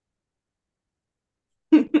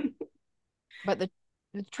 But the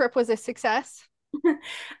trip was a success.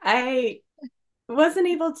 I wasn't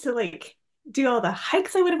able to like do all the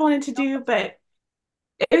hikes I would have wanted to No, do, that's fine.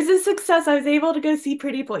 but it was a success. I was able to go see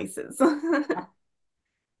pretty places.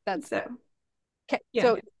 That's good. So, Okay. yeah.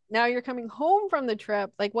 So now you're coming home from the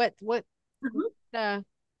trip. Like Mhm. uh,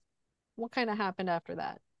 what kind of happened after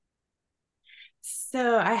that?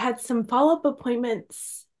 So I had some follow-up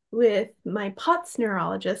appointments with my POTS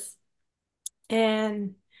neurologist,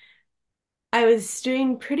 and I was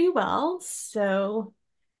doing pretty well. So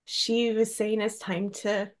she was saying it's time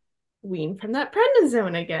to wean from that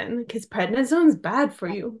prednisone again because prednisone's bad for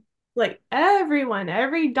you. Like everyone,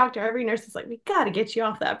 every doctor, every nurse is like, we got to get you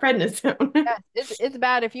off that prednisone. Yes, it's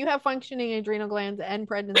bad if you have functioning adrenal glands and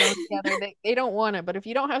prednisone together. They don't want it, but if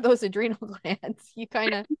you don't have those adrenal glands, you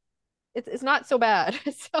kind of it's not so bad.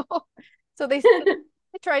 So they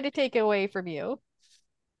try to take it away from you.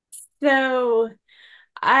 So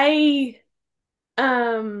I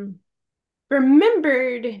um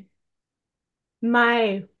remembered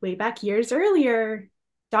my way back years earlier,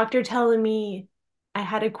 doctor telling me I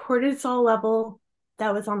had a cortisol level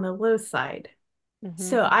that was on the low side. Hmm.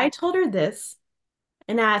 So I told her this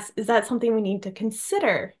and asked, is that something we need to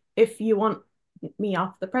consider if you want me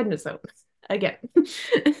off the prednisone again?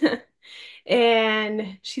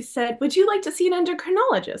 And she said, would you like to see an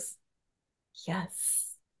endocrinologist?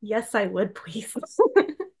 Yes. Yes, I would, please.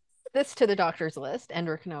 This to the doctor's list,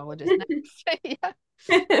 endocrinologist next. Yeah.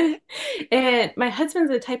 And my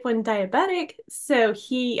husband's a type 1 diabetic, so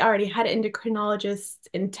he already had an endocrinologist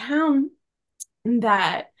in town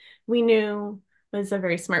that we knew was a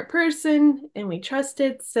very smart person and we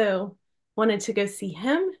trusted. So wanted to go see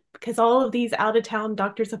him because all of these out of town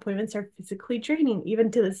doctor's appointments are physically draining. Even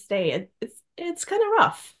to this day, it's kind of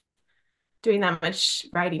rough doing that much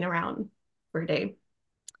riding around for a day.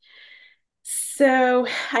 So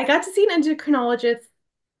I got to see an endocrinologist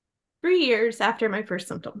 3 years after my first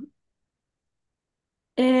symptom.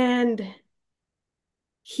 And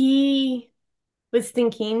he was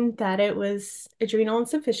thinking that it was adrenal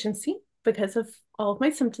insufficiency because of all of my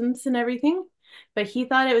symptoms and everything, but he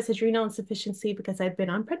thought it was adrenal insufficiency because I'd been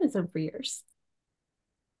on prednisone for years.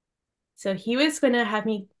 So he was going to have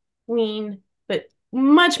me wean, but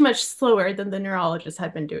much, much slower than the neurologist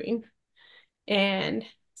had been doing. And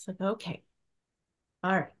it's like, okay,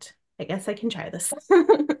 all right, I guess I can try this.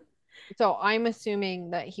 So I'm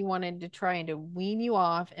assuming that he wanted to try to wean you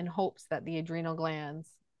off in hopes that the adrenal glands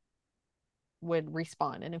would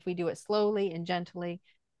respond. And if we do it slowly and gently,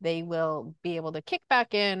 they will be able to kick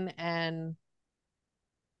back in and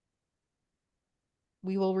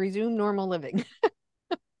we will resume normal living.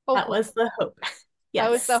 That Hopefully. was the hope.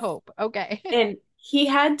 That was the Yes. hope. Okay. And he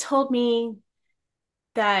had told me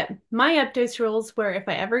that my updose rules were if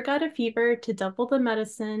I ever got a fever to double the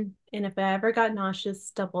medicine, and if I ever got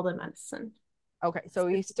nauseous, double the medicine. Okay. So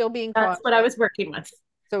he's still being That's what I cautious. was working with.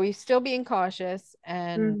 So he's still being cautious.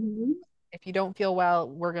 And Mm-hmm. if you don't feel well,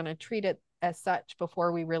 we're going to treat it as such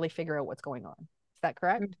before we really figure out what's going on. Is that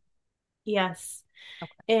correct? Yes.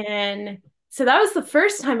 Okay. And so that was the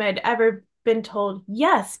first time I'd ever been told,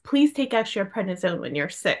 yes, please take extra prednisone when you're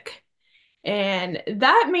sick. And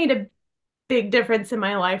that made a big difference in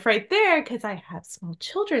my life right there because I have small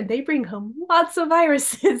children. They bring home lots of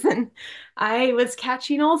viruses, and I was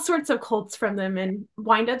catching all sorts of colds from them and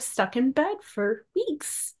wind up stuck in bed for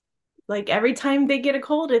weeks. Like every time they get a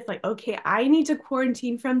cold, it's like, okay, I need to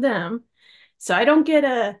quarantine from them so I don't get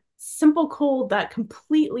a simple cold that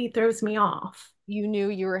completely throws me off. You knew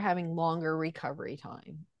you were having longer recovery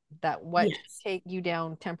time. That what Yes. take you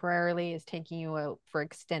down temporarily is taking you out for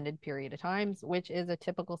extended period of times, which is a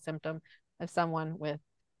typical symptom of someone with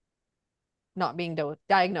not being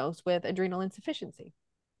diagnosed with adrenal insufficiency.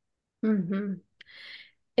 Mm-hmm.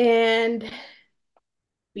 And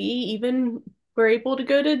we even were able to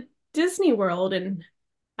go to Disney World, and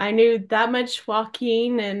I knew that much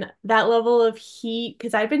walking and that level of heat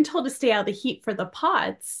because I'd been told to stay out of the heat for the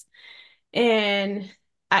pods. And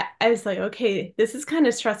I was like, okay, this is kind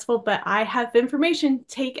of stressful, but I have information.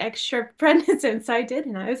 Take extra prednisone. So I did,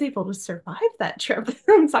 and I was able to survive that trip.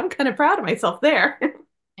 So I'm kind of proud of myself there.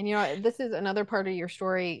 And this is another part of your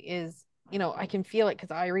story is, I can feel it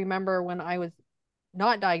because I remember when I was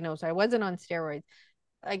not diagnosed, I wasn't on steroids.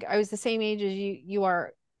 Like I was the same age as you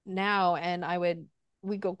are now, and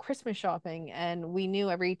we go Christmas shopping, and we knew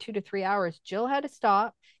every 2 to 3 hours Jill had to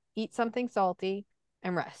stop, eat something salty,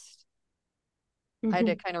 and rest. I had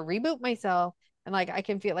to Mhm. kind of reboot myself, and like I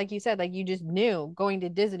can feel like you said, like you just knew going to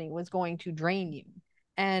Disney was going to drain you,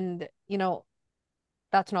 and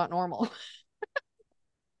that's not normal.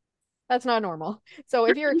 That's not normal. So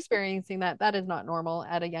if you're experiencing that, that is not normal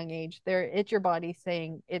at a young age. It's your body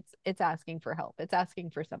saying it's asking for help. It's asking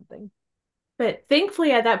for something. But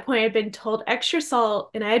thankfully, at that point, I'd been told extra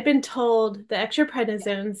salt and I had been told the extra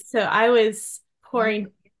prednisone. So I was You pouring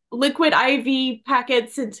liquid IV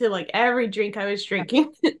packets into like every drink I was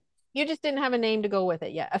drinking. you just didn't have a name to go with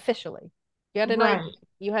it yet officially. You had an idea, Right.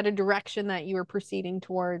 you had a direction that you were proceeding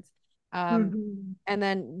towards. Um, Mhm. and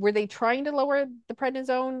then were they trying to lower the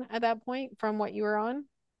prednisone at that point from what you were on?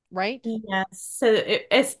 Right? Yes. So it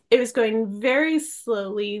was going very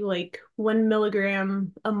slowly, like 1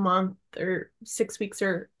 milligram a month or 6 weeks,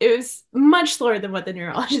 or it was much slower than what the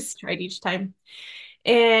neurologist tried each time.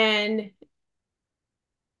 And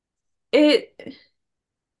it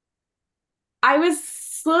I was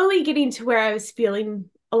slowly getting to where I was feeling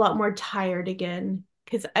a lot more tired again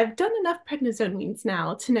because I've done enough prednisone weans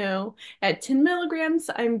now to know at 10 milligrams,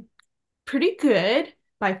 I'm pretty good.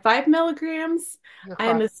 By 5 milligrams, You're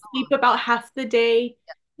I'm crossing. asleep about half the day.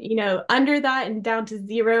 Under that and down to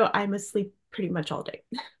zero, I'm asleep pretty much all day.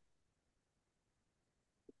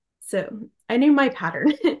 So I knew my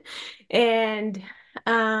pattern. And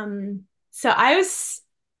so I was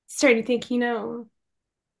starting to think,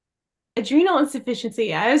 adrenal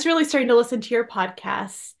insufficiency. I was really starting to listen to your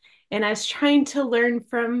podcasts and I was trying to learn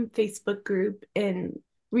from Facebook group and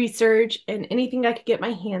research and anything I could get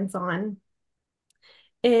my hands on.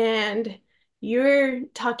 And you're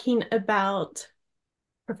talking about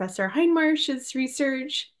Professor Hindmarsh's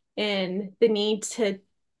research and the need to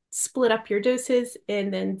split up your doses.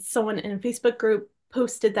 And then someone in a Facebook group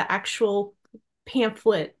posted the actual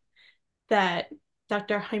pamphlet that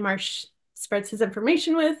Dr. Hindmarsh spreads his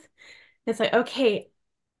information with. It's like, okay,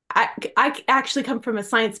 I actually come from a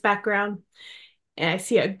science background and I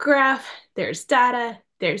see a graph, there's data,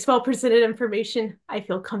 there's well presented information. I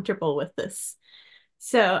feel comfortable with this.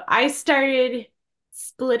 So I started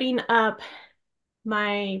splitting up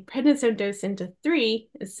my prednisone dose into three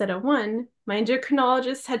instead of one. My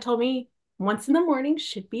endocrinologist had told me once in the morning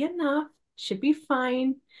should be enough, should be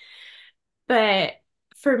fine. But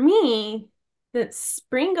for me, the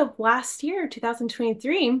spring of last year,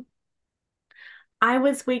 2023, I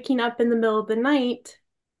was waking up in the middle of the night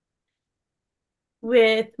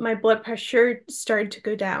with my blood pressure started to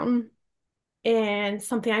go down. And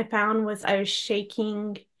something I found was I was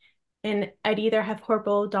shaking and I'd either have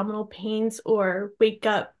horrible abdominal pains or wake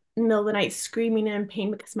up in the middle of the night screaming in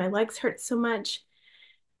pain because my legs hurt so much.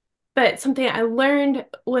 But something I learned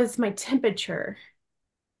was my temperature.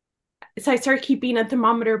 So I started keeping a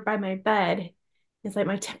thermometer by my bed. It's like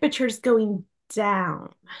my temperature's going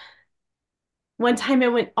down. One time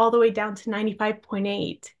it went all the way down to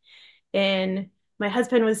 95.8. And my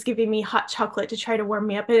husband was giving me hot chocolate to try to warm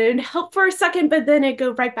me up. And it helped for a second, but then it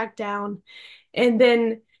go right back down. And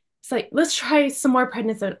then it's like, let's try some more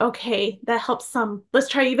prednisone. Okay, that helps some. Let's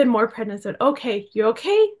try even more prednisone. Okay, you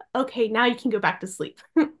okay? Okay, now you can go back to sleep.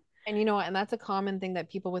 And and that's a common thing that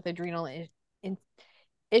people with in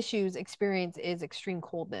issues experience is extreme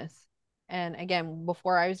coldness. And again,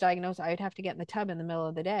 before I was diagnosed, I would have to get in the tub in the middle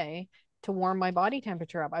of the day to warm my body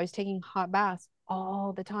temperature up. I was taking hot baths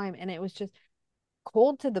all the time, and it was just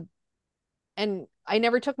cold to the and I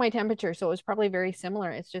never took my temperature, so it was probably very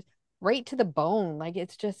similar. It's just right to the bone. Like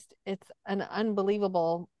it's an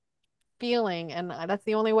unbelievable feeling, and that's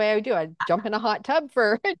the only way I would do. I'd jump in a hot tub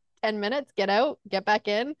for 10 minutes, get out, get back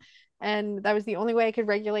in, and that was the only way I could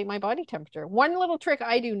regulate my body temperature. One little trick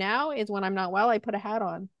I do now is when I'm not well, I put a hat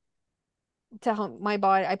on to help my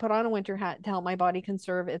body. I put on a winter hat to help my body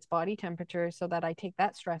conserve its body temperature so that I take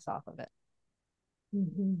that stress off of it.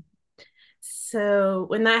 Mhm. So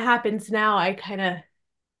when that happens now, I kind of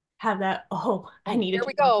have that, oh, I Oh, need to here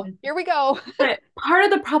we take more go. prednisone. Here we go. But part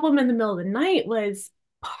of the problem in the middle of the night was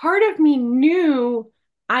part of me knew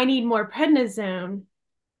I need more prednisone,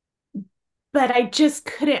 but I just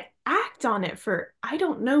couldn't act on it for I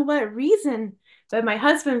don't know what reason. But my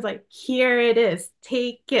husband's like, here it is,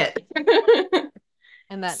 take it.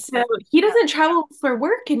 And that's So he doesn't travel for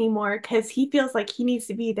work anymore because he feels like he needs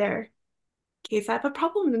to be there in case I have a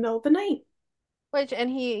problem in the middle of the night. which,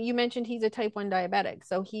 and you mentioned he's a type 1 diabetic,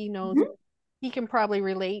 so he knows, Mhm. he can probably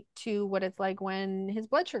relate to what it's like when his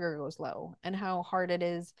blood sugar goes low and how hard it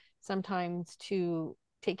is sometimes to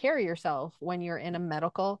take care of yourself when you're in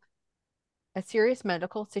a serious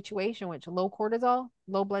medical situation, which low cortisol,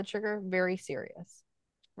 low blood sugar, very serious,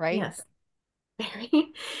 right? Yes,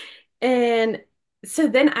 very. And so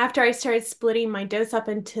then after I started splitting my dose up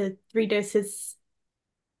into 3 doses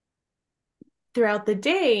throughout the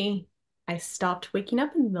day, I stopped waking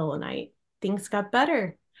up in the middle of the night. Things got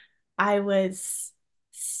better. I was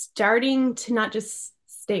starting to not just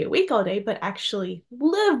stay awake all day, but actually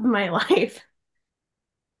live my life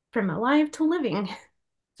from alive to living.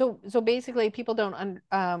 So basically, people don't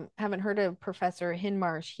haven't heard of Professor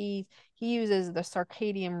Hinmarsh. He uses the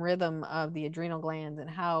circadian rhythm of the adrenal glands and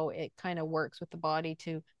how it kind of works with the body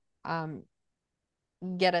to um,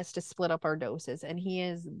 get us to split up our doses. And he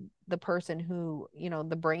is the person who,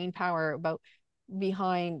 the brain power about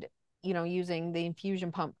behind, using the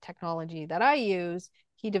infusion pump technology that I use.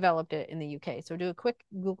 He developed it in the UK. So do a quick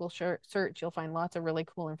Google search. You'll find lots of really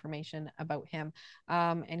cool information about him.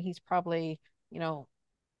 And he's probably, you know,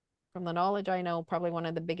 from the knowledge I know, probably one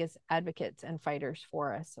of the biggest advocates and fighters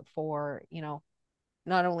for us for,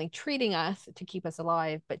 not only treating us to keep us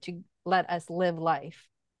alive, but to let us live life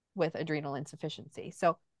with adrenal insufficiency.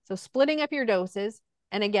 So splitting up your doses,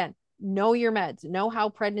 and again, know your meds, know how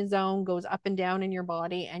prednisone goes up and down in your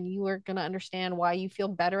body, and you are going to understand why you feel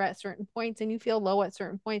better at certain points and you feel low at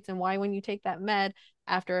certain points, and why when you take that med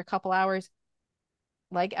after a couple hours,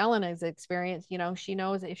 like Ellen has experienced, she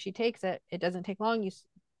knows if she takes it, it doesn't take long.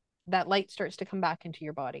 That light starts to come back into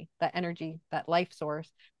your body, that energy, that life source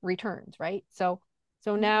returns, right? So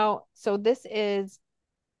now, so this is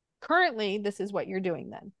currently, this is what you're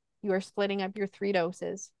doing then. You are splitting up your 3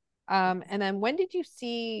 doses. And then when did you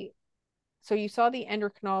see, so you saw the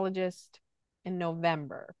endocrinologist in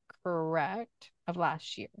November, correct, of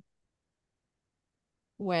last year,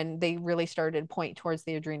 when they really started point towards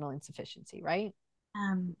the adrenal insufficiency, right?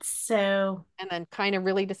 So, And then kind of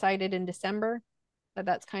really decided in December that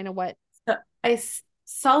that's kind of what. so I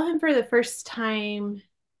saw him for the first time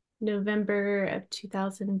November of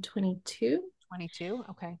 2022. 22.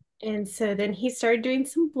 Okay. And so then he started doing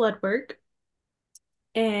some blood work.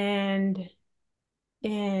 And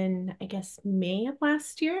in, I guess, May of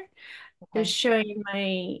last year, it was Okay. showing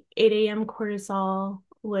my 8 a.m. cortisol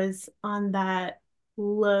was on that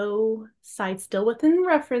low side, still within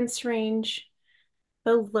reference range,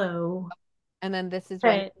 but low. And then this is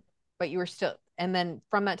when, But but you were still, and then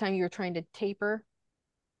from that time you were trying to taper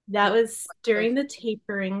that the was during dose. the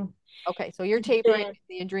tapering. Okay, so you're And tapering, then,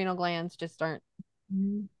 the adrenal glands just aren't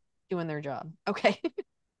doing their job. Okay.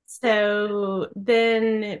 so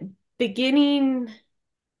then beginning,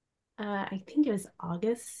 I think it was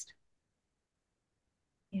August.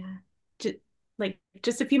 Yeah. Just, like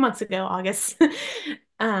just a few months ago, August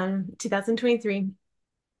 2023,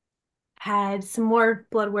 had some more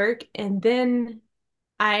blood work, and then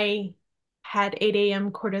I had 8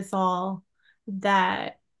 a.m. cortisol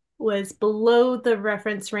that was below the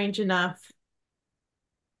reference range enough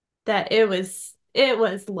that it was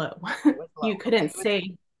low. It was You low. Okay. couldn't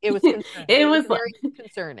say It was concerning. it It was was low. very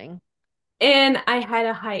concerning. And I had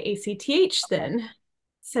a high ACTH Okay. then.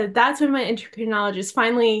 So that's when my endocrinologist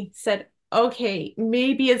finally said, okay,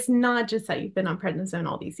 maybe it's not just that you've been on prednisone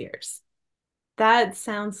all these years. That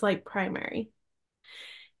sounds like primary.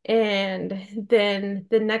 And then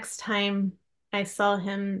the next time I saw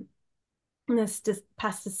him this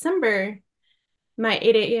past December, my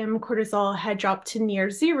 8 a.m. cortisol had dropped to near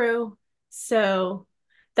zero. So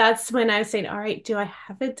that's when I was saying, all right, do I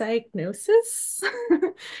have a diagnosis?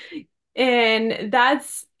 And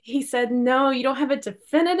he said, no, you don't have a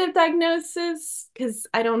definitive diagnosis because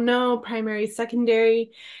I don't know, primary,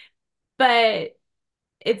 secondary, but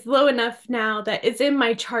it's low enough now that it's in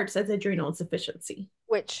my charts as adrenal insufficiency.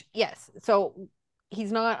 Which, yes. So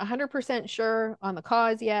he's not 100% sure on the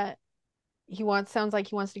cause yet. Sounds like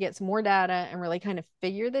he wants to get some more data and really kind of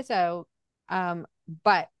figure this out.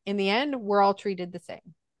 But in the end, we're all treated the same.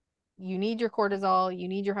 You need your cortisol, you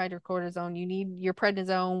need your hydrocortisone, you need your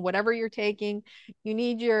prednisone, whatever you're taking, you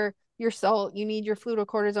need your salt, you need your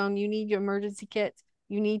fluorocortisone, you need your emergency kits,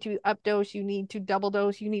 you need to up dose, you need to double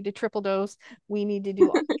dose, you need to triple dose. We need to do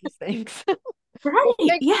all these things. we'll, Right.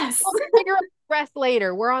 fig- Yes. we'll figure out the rest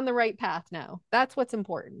later. We're on the right path now. That's what's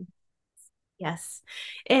important. Yes.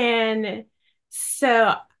 And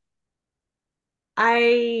so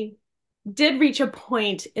I did reach a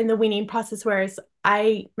point in the weaning process where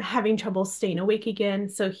I having trouble staying awake again.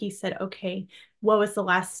 So he said, okay, what was the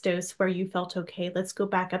last dose where you felt okay? Let's go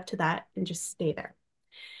back up to that and just stay there.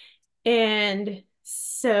 And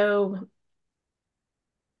so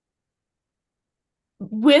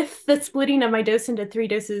with the splitting of my dose into 3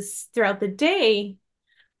 doses throughout the day,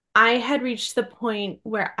 I had reached the point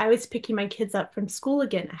where I was picking my kids up from school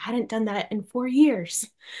again. I hadn't done that in 4 years.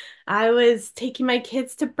 I was taking my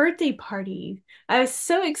kids to birthday parties. I was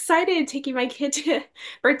so excited taking my kid to a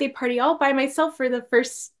birthday party all by myself for the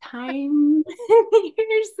first time in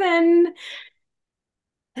years.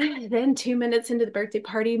 Then 2 minutes into the birthday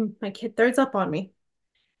party, my kid throws up on me.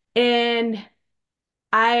 And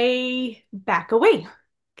I back away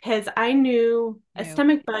because I knew a No.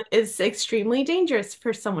 stomach bug is extremely dangerous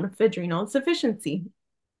for someone with adrenal insufficiency.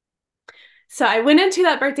 So I went into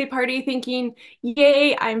that birthday party thinking,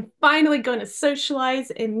 yay, I'm finally going to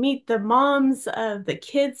socialize and meet the moms of the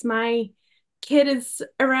kids my kid is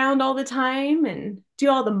around all the time and do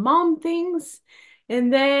all the mom things.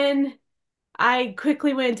 And then I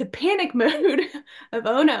quickly went into panic mode of,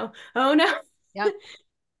 oh no, oh no. Yeah.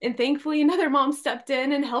 And thankfully, another mom stepped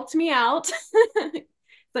in and helped me out. It's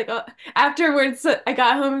like afterwards, I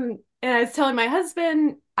got home and I was telling my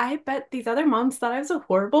husband, I bet these other moms thought I was a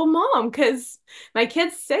horrible mom because my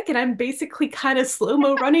kid's sick and I'm basically kind of slow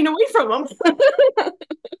mo running away from them.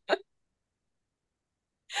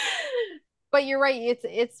 But you're right.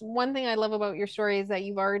 It's one thing I love about your story is that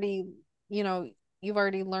you know, you've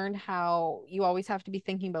already learned how you always have to be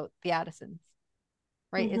thinking about the Addisons,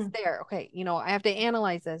 right? It's Mhm, there. Okay, I have to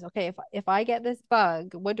analyze this. Okay, if I get this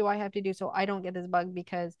bug, what do I have to do so I don't get this bug?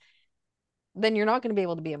 Because then you're not going to be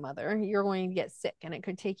able to be a mother. You're going to get sick and it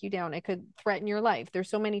could take you down. It could threaten your life. There's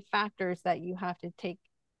so many factors that you have to take,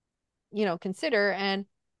 consider,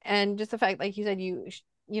 and just the fact, like you said,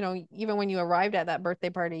 even when you arrived at that birthday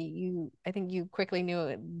party, I think you quickly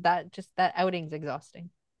knew that just that outing's exhausting,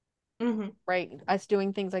 mhm, right? Us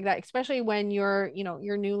doing things like that, especially when you're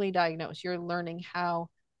newly diagnosed, you're learning how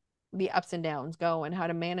the ups and downs go and how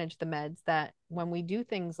to manage the meds that when we do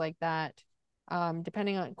things like that,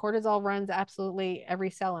 depending on cortisol runs absolutely every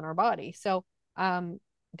cell in our body. So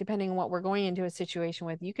depending on what we're going into a situation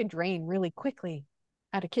with, you could drain really quickly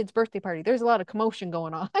at a kid's birthday party. There's a lot of commotion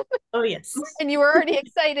going on. oh, yes. And you were already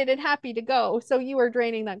excited and happy to go. So you were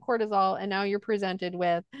draining that cortisol, and now you're presented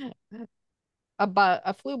with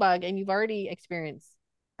a flu bug, and you've already experienced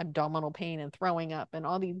abdominal pain and throwing up and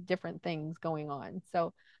all these different things going on.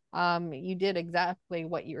 So you did exactly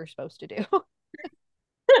what you were supposed to do.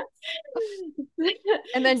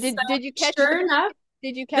 And then So, did you catch sure enough,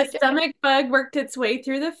 did you the catch it? stomach bug worked its way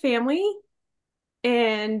through the family.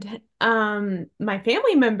 And my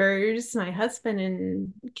family members, my husband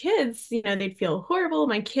and kids, they'd feel horrible.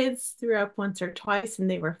 My kids threw up once or twice and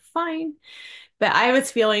they were fine. But I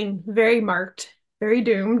was feeling very marked, very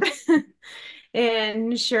doomed.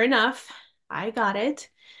 And sure enough, I got it.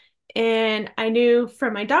 And I knew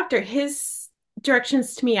from my doctor, his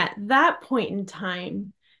directions to me at that point in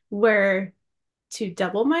time were to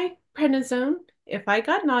double my prednisone if I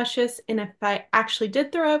got nauseous and if I actually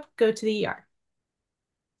did throw up, go to the ER.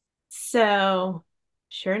 So,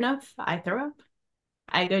 sure enough, I throw up.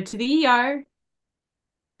 I go to the ER.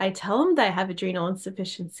 I tell them that I have adrenal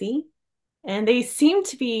insufficiency, and they seem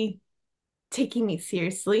to be taking me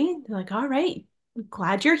seriously. They're like, all right, I'm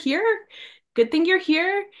glad you're here. Good thing you're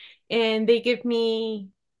here. And they give me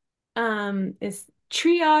is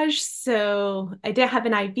triage. So I didn't have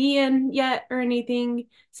an IV in yet or anything.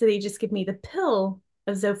 So they just give me the pill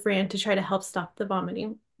of Zofran to try to help stop the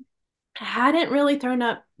vomiting. I hadn't really thrown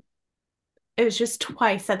up. It was just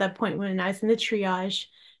twice at that point when I was in the triage.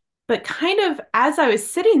 But kind of as I was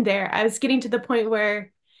sitting there, I was getting to the point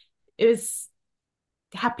where it was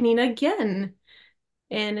happening again.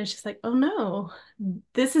 And it's just like, oh no,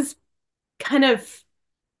 this is kind of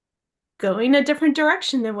going a different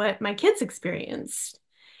direction than what my kids experienced.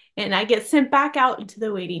 And I get sent back out into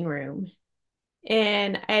the waiting room.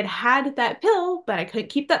 And I had that pill, but I couldn't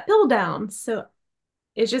keep that pill down. So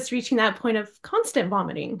it's just reaching that point of constant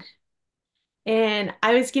vomiting. And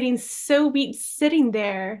I was getting so weak sitting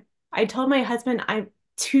there. I told my husband, I'm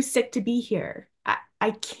too sick to be here.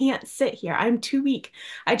 I can't sit here. I'm too weak.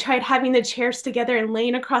 I tried having the chairs together and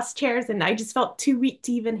laying across chairs, and I just felt too weak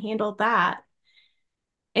to even handle that.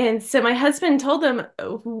 And so my husband told them,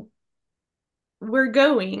 "Oh, we're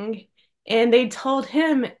going." And they told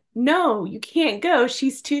him, no, you can't go.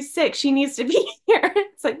 She's too sick. She needs to be here.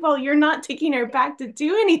 It's like, well, you're not taking her back to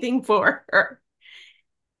do anything for her.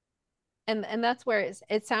 And that's where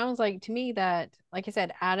it sounds like to me that, like I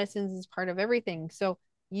said, Addison's is part of everything. So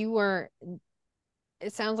you were,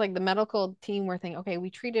 it sounds like the medical team were thinking, okay, we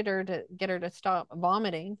treated her to get her to stop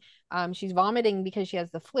vomiting. She's vomiting because she has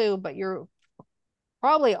the flu, but you're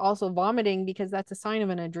probably also vomiting because that's a sign of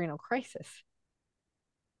an adrenal crisis.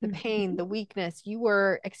 The pain, Mhm. the weakness, you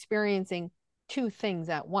were experiencing two things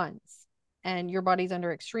at once. And your body's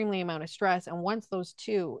under extremely amount of stress. And once those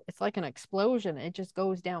two, it's like an explosion. It just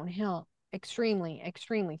goes downhill extremely,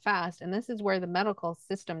 extremely fast. And this is where the medical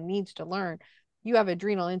system needs to learn. You have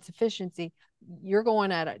adrenal insufficiency. You're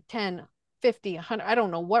going at a 10, 50, 100, I don't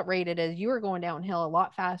know what rate it is. You are going downhill a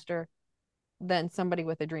lot faster than somebody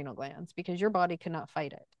with adrenal glands because your body cannot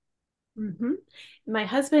fight it. Hmm. My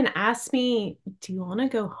husband asked me, "Do you want to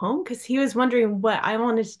go home?" Because he was wondering what I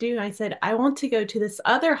wanted to do. I said, "I want to go to this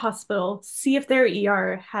other hospital, see if their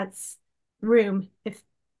ER has room, if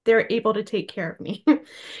they're able to take care of me."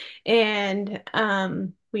 And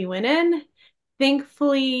we went in.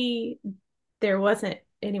 Thankfully, there wasn't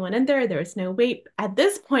anyone in there. There was no wait. At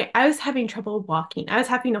this point, I was having trouble walking. I was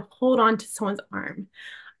having to hold on to someone's arm.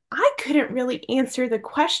 I couldn't really answer the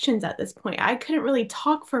questions at this point. I couldn't really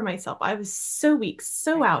talk for myself. I was so weak,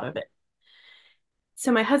 so Right. out of it.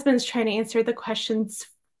 So my husband's trying to answer the questions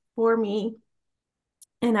for me,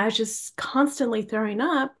 and I was just constantly throwing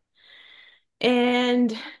up.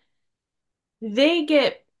 And they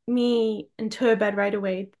get me into a bed right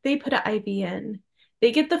away. They put an IV in.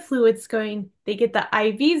 They get the fluids going. They get the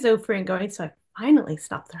IV Zofran going. So I finally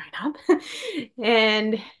stopped throwing up.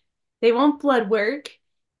 And they want blood work.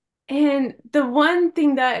 And the one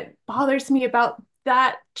thing that bothers me about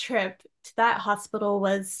that trip to that hospital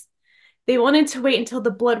was they wanted to wait until the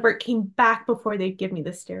blood work came back before they'd give me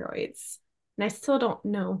the steroids. And I still don't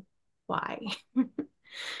know why.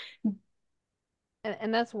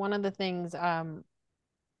 And that's one of the things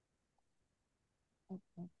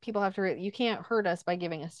people have to you can't hurt us by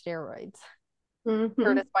giving us steroids. Hurt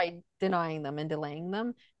Hmm. us by denying them and delaying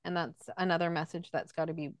them. And that's another message that's got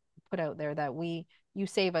to be put out there, that you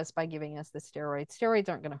save us by giving us the steroids. Steroids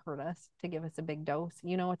aren't going to hurt us to give us a big dose.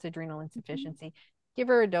 You know, it's adrenal insufficiency. Give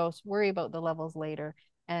her a dose, worry about the levels later,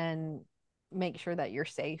 and make sure that you're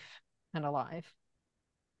safe and alive.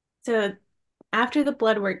 So after the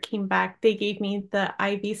blood work came back, they gave me the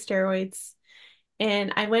IV steroids.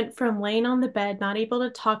 And I went from laying on the bed, not able to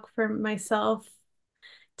talk for myself,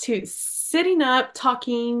 to sitting up,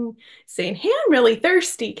 talking, saying, "Hey, I'm really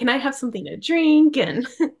thirsty. Can I have something to drink?" And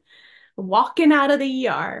walking out of the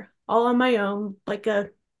ER all on my own, like a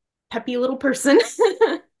peppy little person.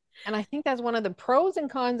 And I think that's one of the pros and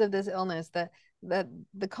cons of this illness. That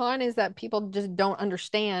the con is that people just don't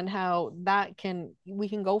understand how that can we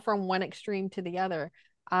can go from one extreme to the other.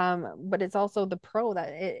 But it's also the pro that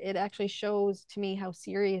it actually shows to me how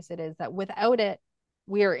serious it is, that without it,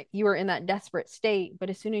 you are in that desperate state. But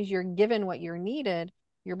as soon as you're given what you're needed,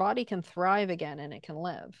 your body can thrive again and it can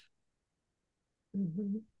live.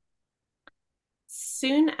 Mhm.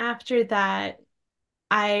 Soon after that,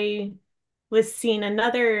 I was seeing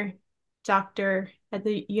another doctor at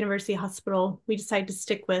the university hospital we decided to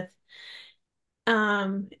stick with.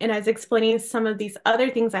 And I was explaining some of these other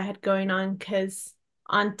things I had going on because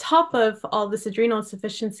on top of all this adrenal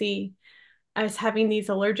insufficiency, I was having these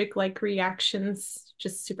allergic like reactions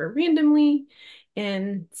just super randomly.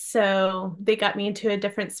 And so they got me into a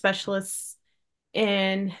different specialist,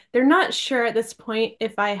 and they're not sure at this point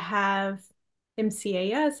if I have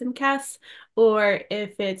MCAS and CAS or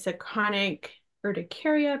if it's a chronic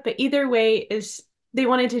urticaria. But either way, is they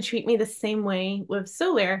wanted to treat me the same way with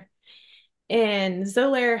Xolair. And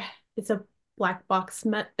Xolair is a black box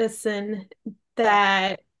medicine Yeah.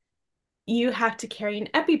 that you have to carry an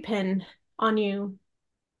EpiPen on you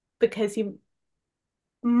because you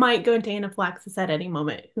might go into anaphylaxis at any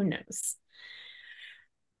moment. Who knows?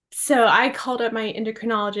 So I called up my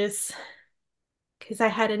endocrinologist because I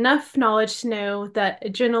had enough knowledge to know that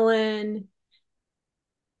adrenaline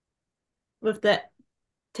with the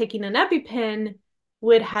taking an EpiPen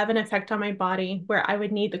would have an effect on my body where I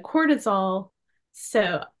would need the cortisol.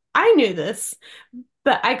 So I knew this,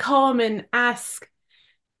 but I call him and ask,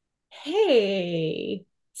 "Hey,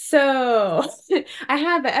 so I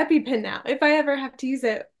have an EpiPen now. If I ever have to use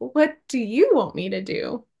it, what do you want me to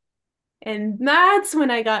do?" And that's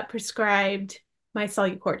when I got prescribed my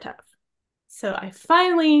Solucortef. So I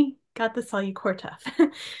finally got the Solucortef.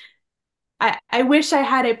 I wish I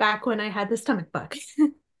had it back when I had the stomach bug.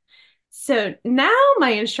 So now my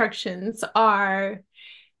instructions are,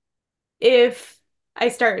 if I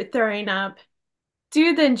start throwing up,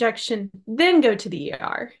 do the injection, then go to the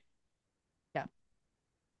ER. Yeah.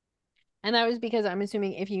 And that was because I'm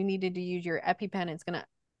assuming if you needed to use your EpiPen, it's going to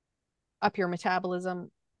up your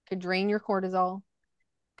metabolism, could drain your cortisol,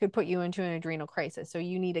 could put you into an adrenal crisis. So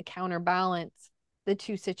you need to counterbalance the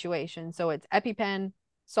two situations. So it's EpiPen,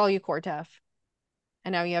 Solu-Cortef,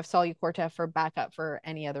 and now you have Solu-Cortef for backup for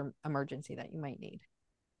any other emergency that you might need.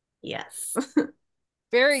 Yes.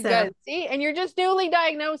 Very So, good. See, and you're just newly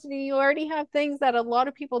diagnosed and you already have things that a lot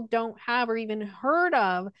of people don't have or even heard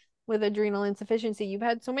of with adrenal insufficiency. You've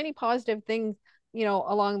had so many positive things,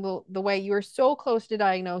 along the way. You were so close to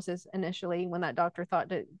diagnosis initially when that doctor thought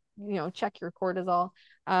to, check your cortisol.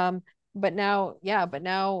 But now, yeah, but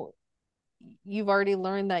now you've already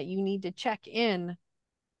learned that you need to check in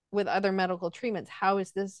with other medical treatments. How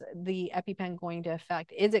is the EpiPen going to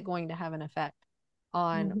affect? Is it going to have an effect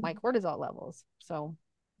on my mhm, cortisol levels? So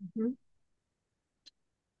mhm.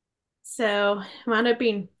 So it wound up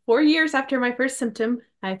being 4 years after my first symptom.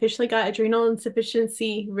 I officially got adrenal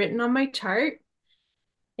insufficiency written on my chart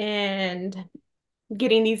and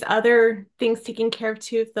getting these other things taken care of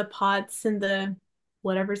too, the POTS and the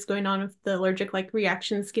whatever's going on with the allergic like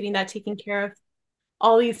reactions, getting that taken care of.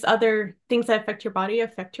 All these other things that affect your body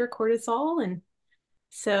affect your cortisol. And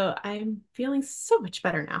so I'm feeling so much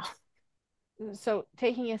better now. so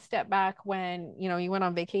taking a step back when you went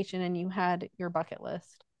on vacation and you had your bucket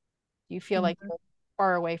list, do you feel like Mhm. you're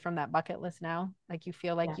far away from that bucket list now? Like you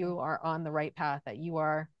feel like Yeah. you are on the right path, that you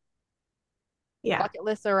are Yeah. bucket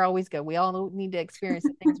lists are always good. We all need to experience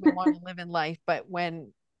the things we want to live in life, but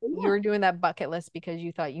when Yeah, you're doing that bucket list because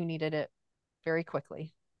you thought you needed it very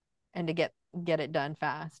quickly and to get it done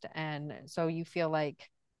fast, and so you feel like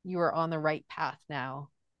you are on the right path now,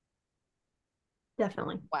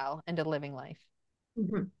 definitely. well, into living life.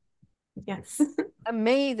 Hmm. Yes.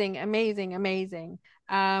 Amazing, amazing, amazing.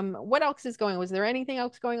 What else is going? Was there anything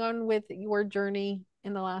else going on with your journey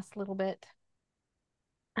in the last little bit?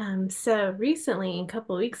 So recently, a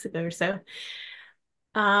couple of weeks ago or so,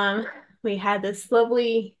 um, we had this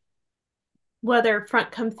lovely weather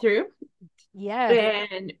front come through, Yes,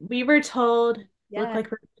 and we were told look yes.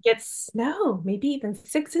 like we're gonna get snow, maybe even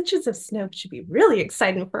 6 inches of snow, which should be really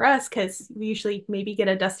exciting for us because we usually maybe get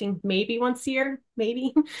a dusting maybe once a year,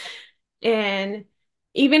 maybe. And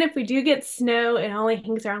even if we do get snow, it only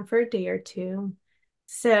hangs around for a day or two.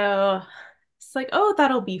 So it's like, oh,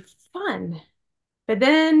 that'll be fun. But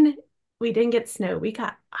then we didn't get snow, we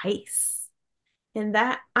got ice. And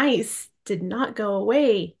that ice did not go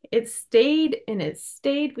away. It stayed and it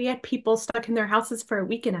stayed. We had people stuck in their houses for a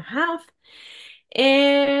week and a half.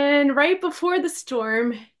 And right before the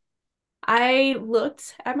storm, I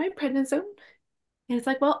looked at my prednisone and it's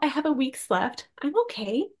like, well, I have a week's left. I'm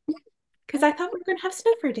okay because I thought we were going to have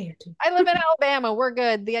snow for a day or two. I live in Alabama. We're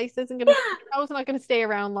good. The ice isn't gonna, snow's not gonna stay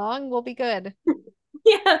around long. We'll be good.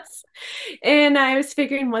 Yes. And I was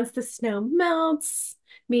figuring once the snow melts,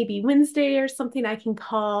 maybe Wednesday or something, I can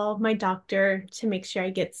call my doctor to make sure I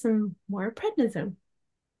get some more prednisone.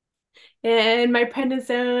 And my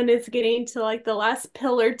prednisone is getting to like the last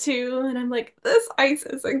pill or two. And I'm like, this ice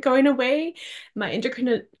isn't going away. My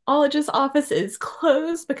endocrinologist office is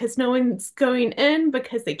closed because no one's going in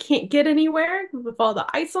because they can't get anywhere with all the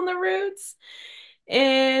ice on the roads.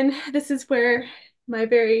 And this is where my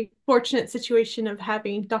very fortunate situation of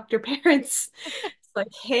having doctor parents, it's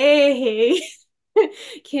like, hey,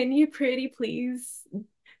 can you pretty please,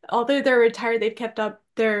 although they're retired, they've kept up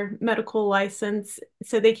their medical license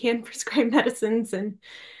so they can prescribe medicines. And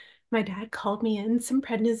my dad called me in some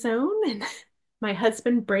prednisone, and my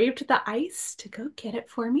husband braved the ice to go get it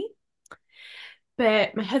for me.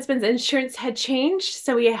 But my husband's insurance had changed,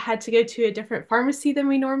 so we had to go to a different pharmacy than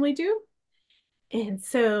we normally do. And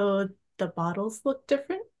so the bottles look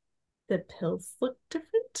different, the pills look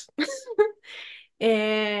different.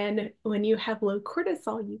 And when you have low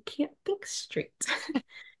cortisol, you can't think straight.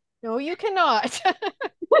 No, you cannot.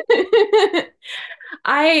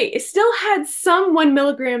 I still had some 1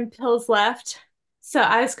 milligram pills left. So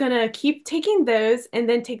I was going to keep taking those and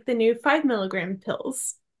then take the new 5 milligram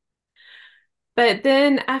pills. But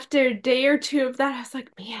then after a day or two of that, I was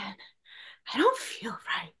like, man, I don't feel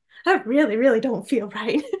right. I really, really don't feel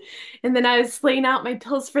right. And then I was laying out my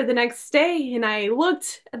pills for the next day and I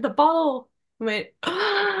looked at the bottle and went,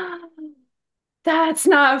 oh, that's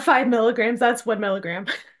not 5 milligrams, that's 1 milligram.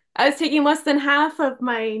 I was taking less than half of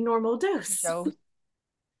my normal dose. Dose.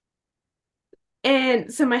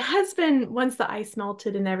 And so my husband, once the ice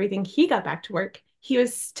melted and everything, he got back to work. He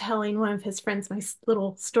was telling one of his friends my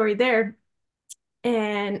little story there.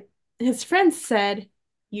 And his friend said,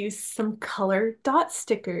 use some color dot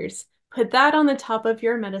stickers. Put that on the top of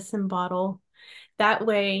your medicine bottle. That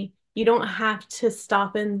way you don't have to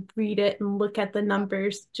stop and read it and look at the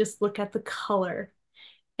numbers, just look at the color.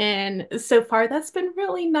 And so far, that's been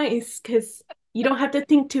really nice because You don't have to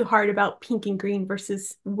think too hard about pink and green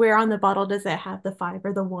versus where on the bottle does it have the 5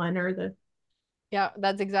 or the 1 or the. Yeah,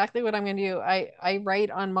 that's exactly what I'm going to do. I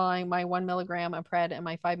write on my 1 milligram a pred and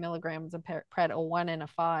my 5 milligrams of pred, a 1 and a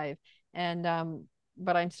 5, and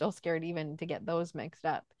but I'm still scared even to get those mixed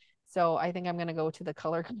up. So I think I'm going to go to the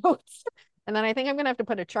color codes, and then I think I'm going to have to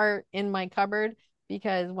put a chart in my cupboard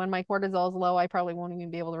because when my cortisol is low, I probably won't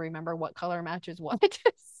even be able to remember what color matches what.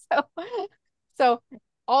 So, so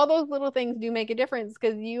all those little things do make a difference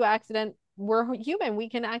because we're human, we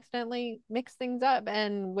can accidentally mix things up,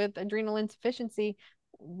 and with adrenal insufficiency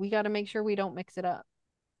we got to make sure we don't mix it up.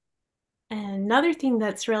 And another thing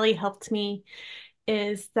that's really helped me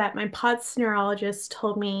is that my POTS neurologist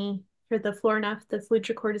told me for the Florinef, the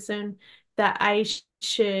fludrocortisone, that I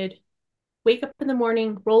should wake up in the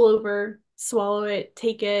morning, roll over, swallow it,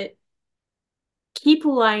 take it, keep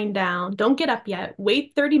lying down, don't get up yet,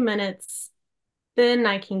 wait 30 minutes, then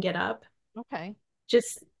I can get up. Okay.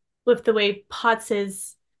 Just with the way POTS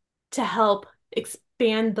is to help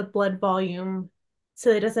expand the blood volume so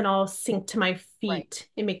it doesn't all sink to my Right. feet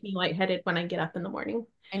and make me lightheaded when I get up in the morning.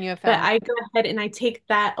 And you have But found I go ahead and I take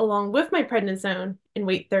that along with my prednisone and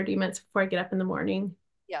wait 30 minutes before I get up in the morning.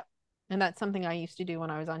 Yeah. And that's something I used to do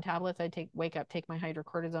when I was on tablets. I'd wake up, take my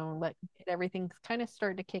hydrocortisone, let everything kind of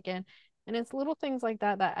start to kick in. And it's little things like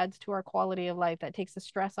that that adds to our quality of life, that takes the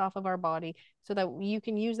stress off of our body so that you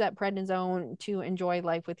can use that prednisone to enjoy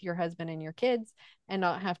life with your husband and your kids and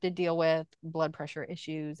not have to deal with blood pressure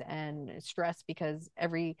issues and stress because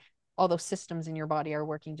all those systems in your body are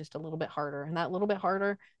working just a little bit harder. And that little bit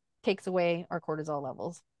harder takes away our cortisol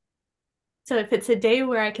levels. So if it's a day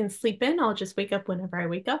where I can sleep in, I'll just wake up whenever I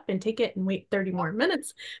wake up and take it and wait 30 more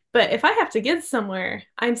minutes. But if I have to get somewhere,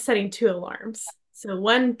 I'm setting 2 alarms. So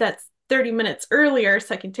one that's 30 minutes earlier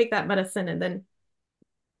so I can take that medicine and then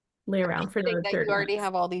lay around for Think another that you 30 already minutes.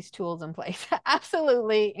 have all these tools in place.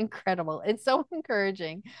 Absolutely incredible. It's so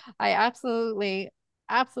encouraging. I absolutely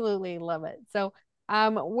love it. So,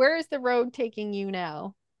 where is the road taking you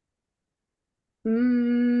now?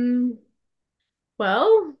 Mm,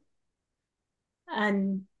 well,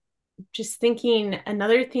 and just thinking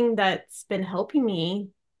another thing that's been helping me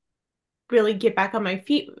really get back on my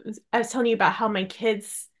feet. I was telling you about how my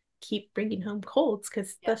kids keep bringing home colds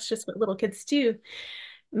because Yeah, that's just what little kids do.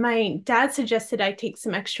 My dad suggested I take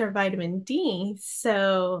some extra vitamin D.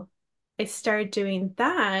 So I started doing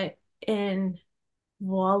that, and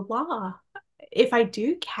voila. If I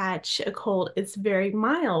do catch a cold, it's very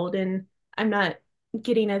mild and I'm not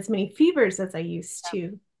getting as many fevers as I used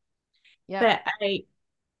to. yeah, But I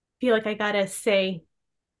feel like I gotta say,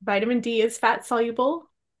 vitamin D is fat soluble.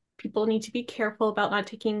 People need to be careful about not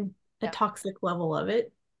taking a yeah. toxic level of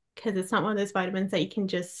it because it's not one of those vitamins that you can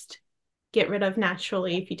just get rid of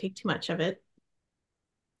naturally if you take too much of it.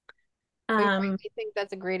 But you're right. Um, I think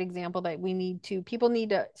that's a great example that people need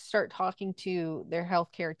to start talking to their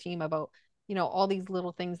healthcare team about, all these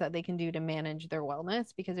little things that they can do to manage their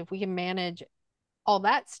wellness. Because if we can manage all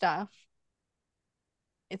that stuff,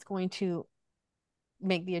 it's going to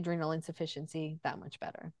make the adrenal insufficiency that much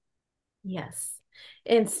better. yes.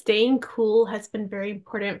 And staying cool has been very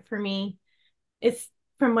important for me. It's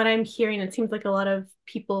from what I'm hearing, it seems like a lot of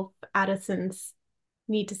people, Addisons,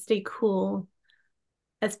 need to stay cool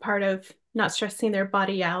as part of not stressing their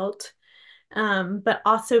body out. But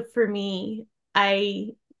also for me,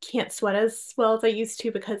 I can't sweat as well as I used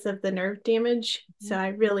to because of the nerve damage. So Mhm. I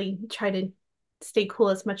really try to stay cool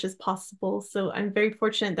as much as possible. So I'm very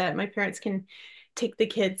fortunate that my parents can take the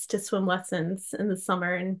kids to swim lessons in the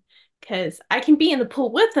summer, and because I can be in the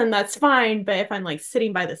pool with them, that's fine. But if I'm like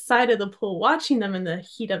sitting by the side of the pool watching them in the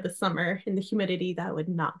heat of the summer in the humidity, that would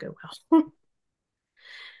not go well.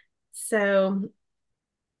 So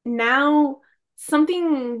now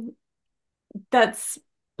something that's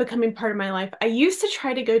becoming part of my life. I used to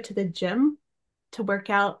try to go to the gym to work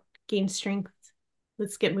out, gain strength.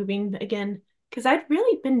 Let's get moving again. Because I'd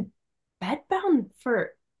really been bedbound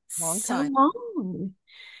for Long so time. long.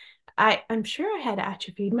 I'm sure I had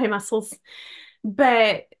atrophied my muscles,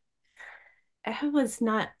 but it was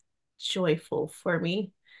not joyful for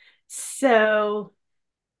me. So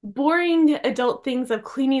boring adult things of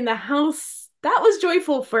cleaning the house, that was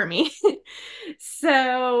joyful for me.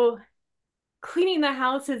 So cleaning the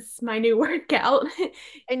house is my new workout.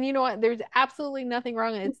 And you know what? There's absolutely nothing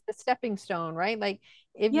wrong. It's the stepping stone, right? Like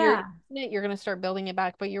if you're Yeah. using it, you're going to start building it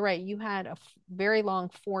back. But you're right. You had a very long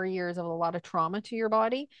 4 years of a lot of trauma to your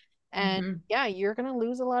body. And Mhm. yeah, you're going to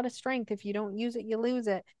lose a lot of strength. If you don't use it, you lose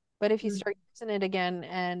it. But if you Mhm. start using it again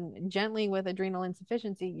and gently with adrenal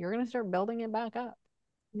insufficiency, you're going to start building it back up.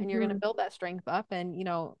 and you're going to Mhm. build that strength up. And,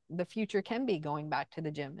 the future can be going back to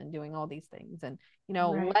the gym and doing all these things. And,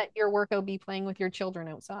 Right. let your workout be playing with your children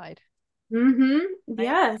outside. Right.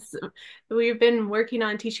 Yes. We've been working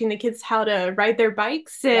on teaching the kids how to ride their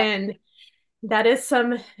bikes, Yep. and that is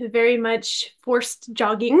some very much forced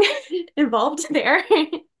jogging involved there.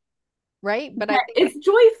 Right. But I But think it's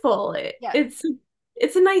joyful. yes.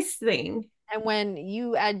 It's a nice thing. And when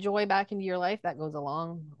you add joy back into your life, that goes a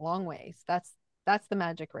long, long ways. That's the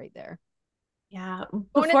magic right there. Yeah. Going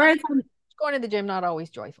to Before the I gym, was on, going to the gym, not always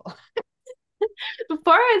joyful.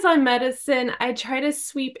 before I was on medicine, I try to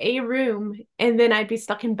sweep a room and then I'd be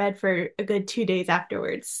stuck in bed for a good 2 days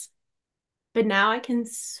afterwards. But now I can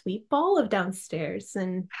sweep all of downstairs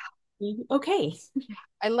and be okay.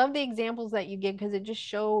 I love the examples that you give because it just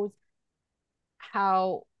shows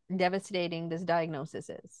how devastating this diagnosis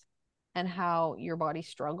is and how your body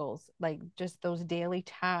struggles. Like just those daily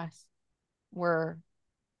tasks were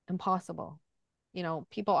impossible.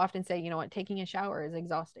 People often say, what, taking a shower is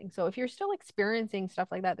exhausting. So if you're still experiencing stuff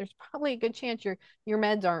like that, there's probably a good chance your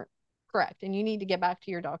meds aren't correct and you need to get back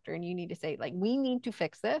to your doctor and you need to say, like, we need to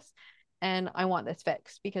fix this and I want this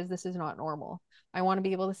fixed because this is not normal. I want to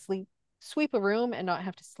be able to sweep a room and not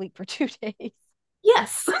have to sleep for 2 days.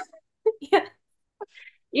 Yes. Yeah.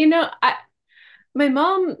 You know, my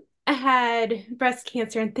mom had breast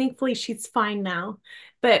cancer and thankfully she's fine now.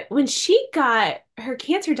 But when she got her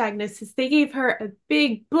cancer diagnosis, they gave her a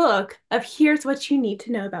big book of here's what you need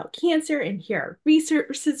to know about cancer and here are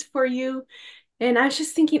resources for you. And I was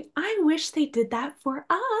just thinking, I wish they did that for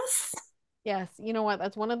us. Yes, you know what?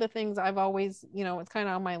 That's one of the things I've always, it's kind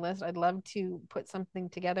of on my list. I'd love to put something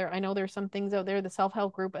together. I know there's some things out there. The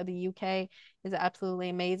self-help group of the UK is absolutely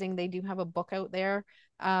amazing. They do have a book out there.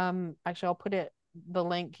 Actually, I'll put the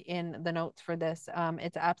link in the notes for this.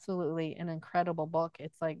 It's absolutely an incredible book.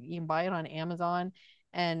 It's like you can buy it on Amazon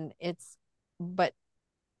and but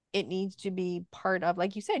it needs to be part of,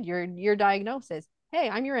 like you said, your diagnosis. Hey,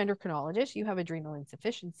 I'm your endocrinologist, you have adrenal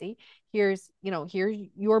insufficiency. Here's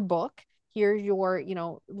your book. Here's your,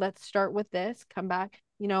 let's start with this, come back.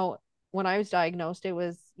 When I was diagnosed, it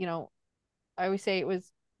was, I always say it was,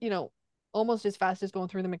 almost as fast as going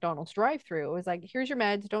through the McDonald's drive-through. It was like, here's your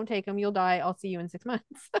meds, don't take them, you'll die, I'll see you in 6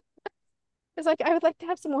 months. It's like, I would like to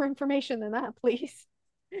have some more information than that, please.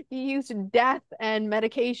 You used death and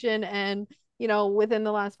medication and, within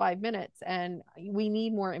the last 5 minutes. And we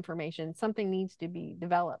need more information. Something needs to be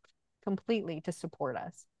developed completely to support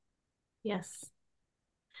us. Yes.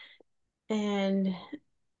 And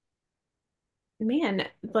man,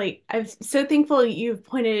 like I'm so thankful you've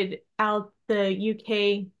pointed out the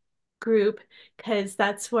UK group because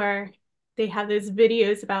that's where they have those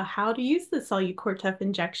videos about how to use the Solu-Cortef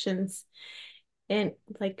injections. And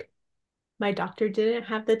like my doctor didn't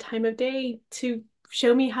have the time of day to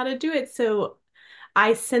show me how to do it. So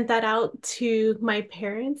I sent that out to my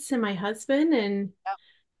parents and my husband, and Yep.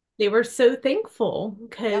 they were so thankful Yep.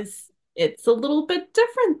 because it's a little bit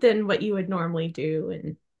different than what you would normally do.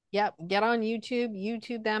 And Yep. Get on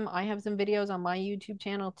YouTube them. I have some videos on my YouTube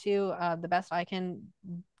channel too. The best I can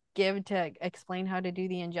give to explain how to do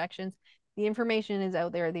the injections. The information is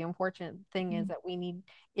out there. The unfortunate thing is that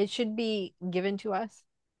it should be given to us,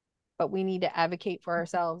 but we need to advocate for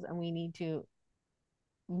ourselves and we need to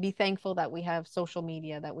be thankful that we have social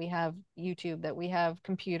media, that we have YouTube, that we have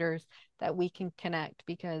computers, that we can connect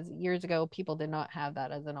because years ago people did not have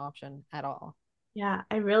that as an option at all. yeah,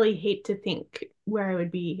 I really hate to think where I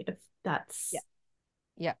would be if Yeah. that's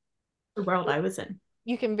Yeah. the world I was in.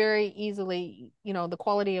 You can very easily, the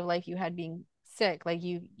quality of life you had being sick, like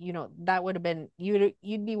that would have been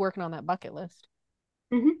you'd be working on that bucket list,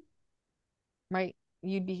 Hmm. right? I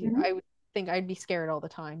Hmm. would think I'd be scared all the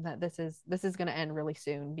time that this is going to end really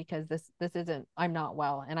soon because this isn't I'm not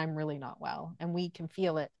well and I'm really not well and we can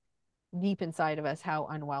feel it deep inside of us how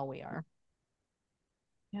unwell we are.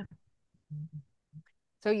 Yeah.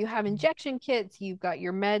 So you have injection kits, you've got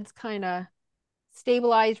your meds kind of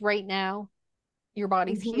stabilized right now, your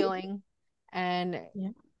body's Hmm. healing, and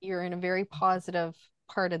Yeah. you're in a very positive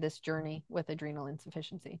part of this journey with adrenal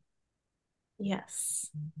insufficiency. Yes.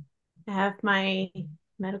 I have my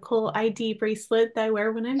medical ID bracelet that I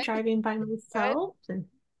wear when I'm Okay, driving by good. myself. And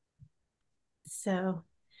so,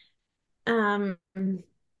 um,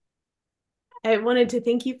 I wanted to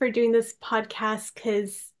thank you for doing this podcast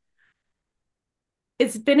because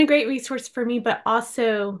it's been a great resource for me, but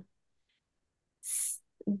also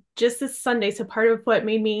just this Sunday. So part of what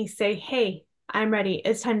made me say, hey, I'm ready.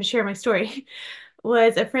 It's time to share my story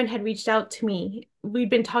was a friend had reached out to me. We'd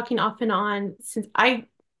been talking off and on since I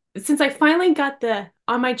finally got the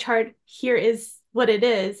on my chart, here is what it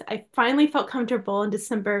is, I finally felt comfortable in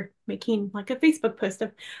December making like a Facebook post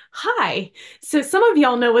of, hi. So some of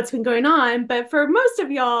y'all know what's been going on, but for most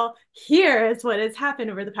of y'all, here is what has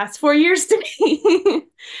happened over the past 4 years to me.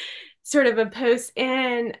 Sort of a post.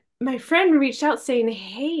 And my friend reached out saying,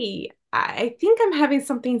 hey, I think I'm having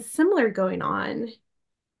something similar going on.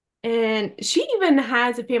 And she even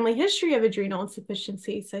has a family history of adrenal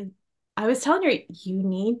insufficiency. So I was telling her, you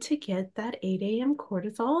need to get that 8 a.m.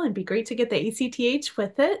 cortisol and be great to get the ACTH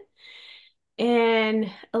with it.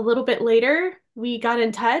 And a little bit later, we got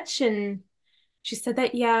in touch and she said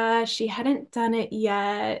that, yeah, she hadn't done it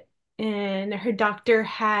yet. And her doctor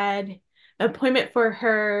had an appointment for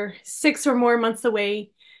her 6 or more months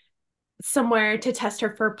away somewhere to test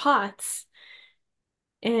her for POTS.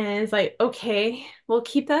 And it's like, okay, we'll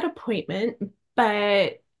keep that appointment,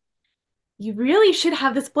 but you really should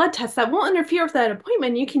have this blood test that won't interfere with that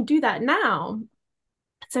appointment. You can do that now.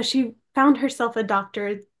 So she found herself a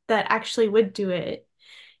doctor that actually would do it.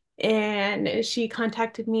 And she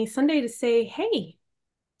contacted me Sunday to say, hey,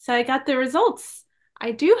 so I got the results.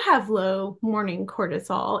 I do have low morning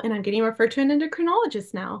cortisol, and I'm getting referred to an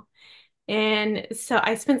endocrinologist now. And so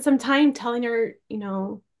I spent some time telling her,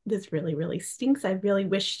 this really, really stinks. I really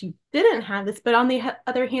wish you didn't have this. But on the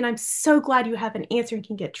other hand, I'm so glad you have an answer and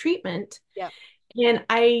can get treatment. Yeah.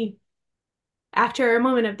 And after a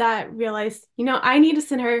moment of that, realized, I need to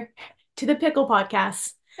send her to the Pickle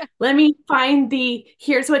podcast. Let me find the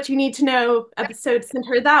here's what you need to know episode, send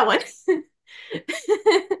her that one.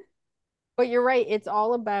 But you're right. It's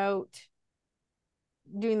all about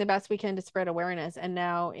doing the best we can to spread awareness. And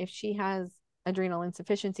now, if she has adrenal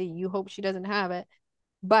insufficiency, you hope she doesn't have it.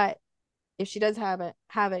 But if she does have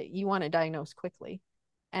it, you want to diagnose quickly,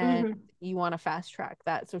 and Mhm. you want to fast track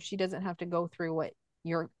that so she doesn't have to go through what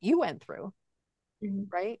you went through, Mhm.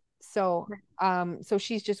 right? So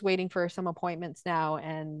she's just waiting for some appointments now,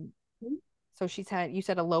 and so she's had, you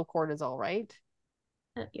said, a low cortisol, right?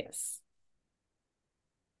 Yes.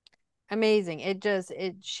 Amazing.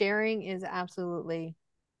 It sharing is absolutely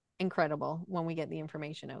incredible when we get the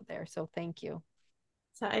information out there. So thank you.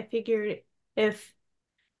 So I figured if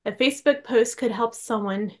a Facebook post could help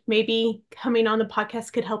someone, maybe coming on the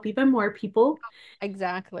podcast could help even more people.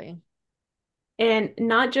 Exactly. And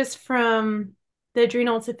not just from the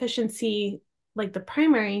adrenal insufficiency, like the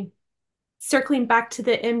primary, circling back to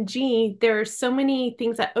the MG, there are so many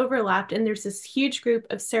things that overlapped. And there's this huge group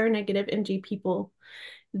of seronegative MG people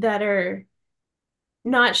that are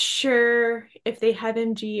not sure if they have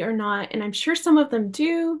MG or not. And I'm sure some of them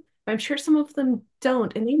do, but I'm sure some of them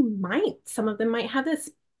don't. And some of them might have this.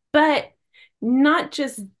 But not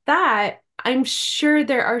just that, I'm sure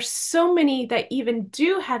there are so many that even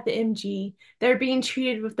do have the MG that are being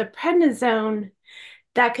treated with the prednisone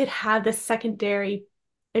that could have the secondary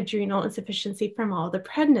adrenal insufficiency from all the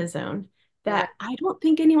prednisone You're right. that I don't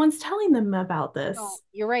think anyone's telling them about No, this.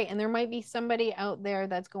 you're right. And there might be somebody out there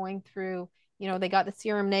that's going through, they got the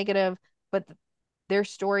serum negative, but their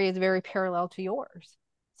story is very parallel to yours,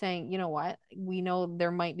 saying, you know what, we know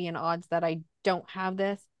there might be an odds that I don't have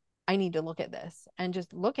this. I need to look at this and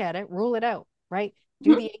just look at it, rule it out, right?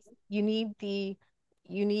 Do Mhm. the,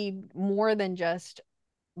 you need more than just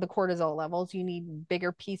the cortisol levels. You need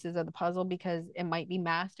bigger pieces of the puzzle because it might be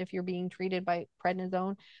masked if you're being treated by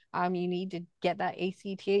prednisone. You need to get that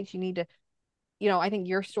ACTH. You need to, I think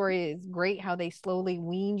your story is great how they slowly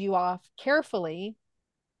weaned you off carefully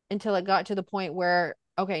until it got to the point where,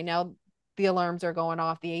 okay, now the alarms are going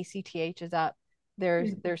off, the ACTH is up.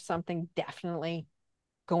 There's something definitely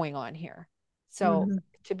going on here. So Mhm.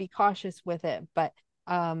 to be cautious with it,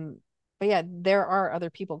 um but yeah, there are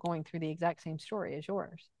other people going through the exact same story as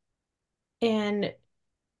yours. And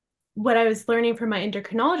what I was learning from my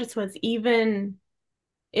endocrinologist was even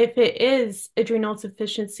if it is adrenal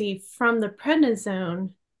insufficiency from the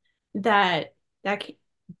prednisone, that that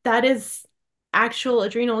that is actual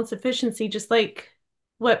adrenal insufficiency, just like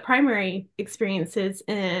what primary experiences,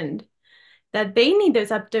 and that they need those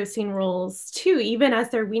updosing rules too, even as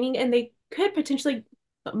they're weaning, and they could potentially,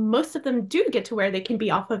 most of them do get to where they can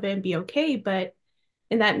be off of it and be okay, but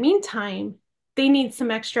in that meantime, they need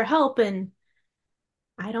some extra help, and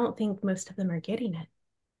I don't think most of them are getting it.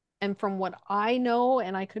 And from what I know,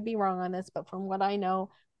 and I could be wrong on this, but from what I know,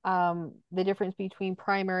 the difference between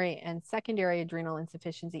primary and secondary adrenal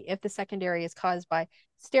insufficiency, if the secondary is caused by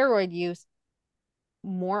steroid use,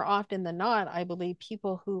 more often than not, I believe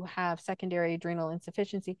people who have secondary adrenal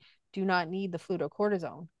insufficiency do not need the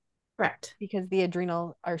fludrocortisone Correct. because the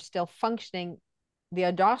adrenal are still functioning. The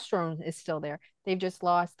aldosterone is still there. They've just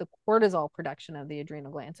lost the cortisol production of the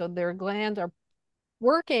adrenal gland. So their glands are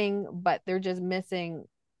working, but they're just missing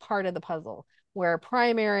part of the puzzle. where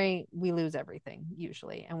primary, we lose everything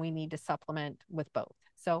usually, and we need to supplement with both.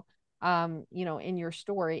 So, in your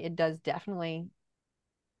story, it does definitely,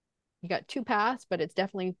 you got two paths, but it's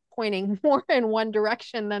definitely pointing more in one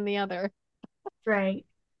direction than the other. Right.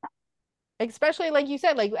 Especially like you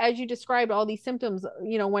said, like as you described all these symptoms,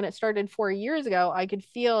 when it started 4 years ago, I could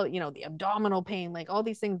feel, the abdominal pain, like all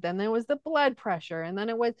these things. Then there was the blood pressure, and then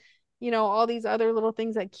it was, all these other little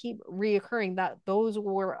things that keep reoccurring. That those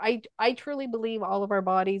were, I truly believe all of our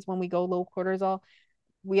bodies, when we go low cortisol,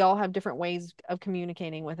 we all have different ways of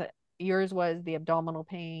communicating with it. Yours was the abdominal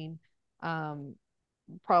pain, um,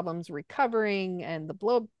 problems recovering, and the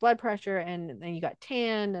blood pressure, and then you got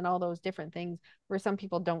tanned and all those different things, where some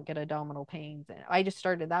people don't get abdominal pains. And I just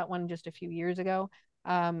started that one just a few years ago.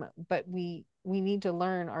 But we need to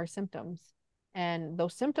learn our symptoms, and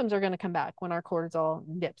those symptoms are going to come back when our cortisol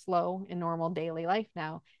dips low in normal daily life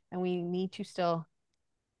now, and we need to still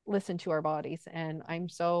listen to our bodies. And I'm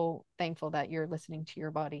so thankful that you're listening to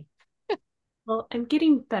your body. Well, I'm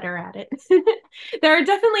getting better at it. There are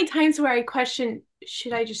definitely times where I question,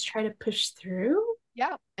 should I just try to push through?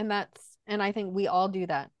 Yeah. And I think we all do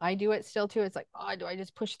that. I do it still too. It's like, oh, do I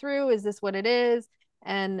just push through? Is this what it is?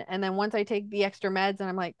 And then once I take the extra meds, and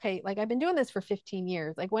I'm like, hey, like I've been doing this for 15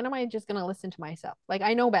 years. Like, when am I just going to listen to myself? Like,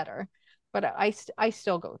 I know better, but I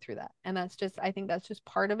still go through that. And I think that's just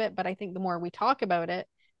part of it. But I think the more we talk about it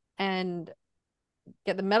and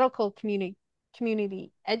get the medical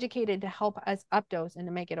community educated to help us updose and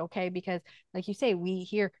to make it okay, because like you say, we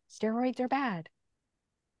hear steroids are bad.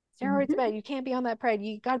 Steroids are Mhm. bad. You can't be on that pred.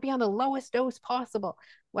 You got to be on the lowest dose possible.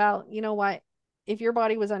 Well, you know what? If your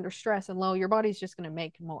body was under stress and low, your body's just going to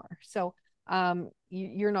make more. So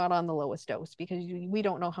you're not on the lowest dose, because we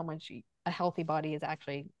don't know how much a healthy body is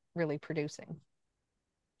actually really producing.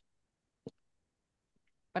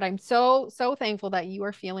 But I'm so thankful that you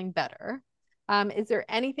are feeling better. Is there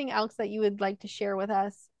anything else that you would like to share with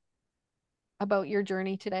us about your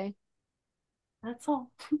journey today? That's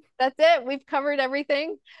all. That's it. We've covered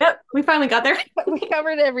everything. Yep, we finally got there. We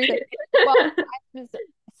covered everything. Well, I'm just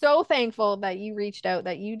so thankful that you reached out,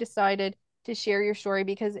 that you decided to share your story,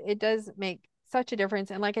 because it does make such a difference.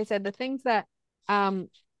 And like I said, the things that um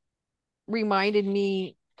reminded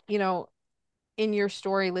me, you know, in your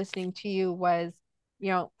story listening to you was,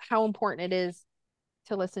 how important it is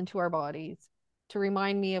to listen to our bodies, to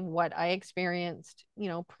remind me of what I experienced,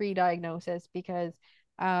 pre-diagnosis, because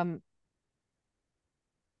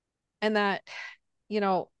and that, you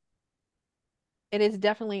know, it is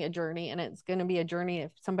definitely a journey, and it's going to be a journey.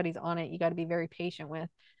 If somebody's on it, you got to be very patient with.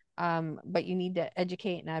 But you need to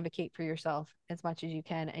educate and advocate for yourself as much as you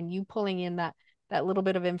can. And you pulling in that little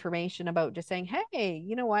bit of information about just saying, hey,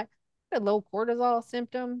 you know what, a low cortisol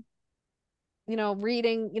symptom,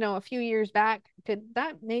 reading, a few years back, could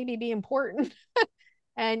that maybe be important?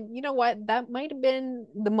 And you know what, that might have been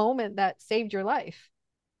the moment that saved your life,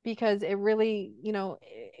 because it really,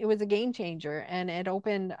 it was a game changer, and it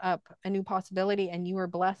opened up a new possibility. And you were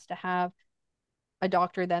blessed to have a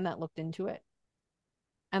doctor then that looked into it.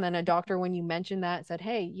 And then a doctor, when you mentioned that, said,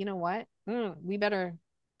 hey, you know what? We better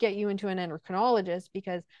get you into an endocrinologist,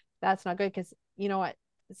 because that's not good. Because you know what?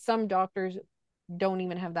 Some doctors don't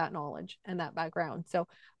even have that knowledge and that background. So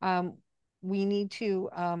we need to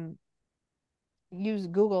use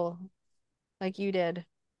Google like you did,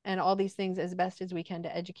 and all these things as best as we can,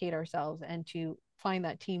 to educate ourselves and to find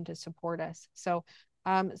that team to support us. So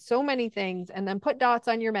so many things. And then put dots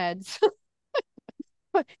on your meds.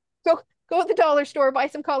 go go to the dollar store, buy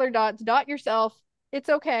some colored dots, dot yourself. It's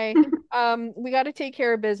okay. We got to take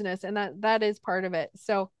care of business, and that is part of it.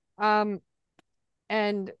 So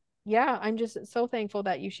and yeah, I'm just so thankful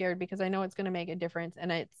that you shared, because I know it's going to make a difference,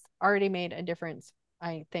 and it's already made a difference,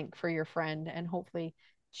 I think, for your friend. And hopefully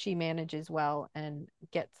she manages well and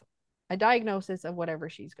gets a diagnosis of whatever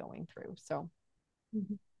she's going through.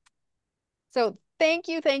 So thank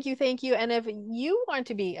you, thank you, thank you. And if you want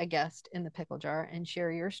to be a guest in the pickle jar and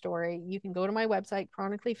share your story, you can go to my website,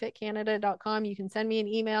 chronicallyfitcanada.com. You can send me an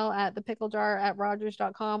email at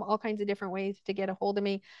thepicklejar@rogers.com, all kinds of different ways to get a hold of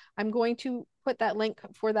me. I'm going to put that link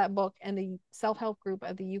for that book and the self-help group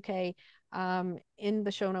of the UK in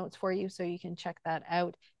the show notes for you, so you can check that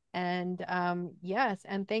out. And yes,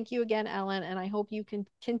 and thank you again, Ellen. And I hope you can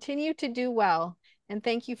continue to do well. And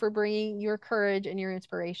thank you for bringing your courage and your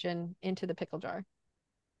inspiration into the pickle jar.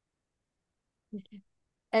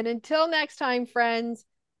 And until next time, friends,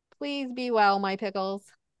 please be well, my pickles.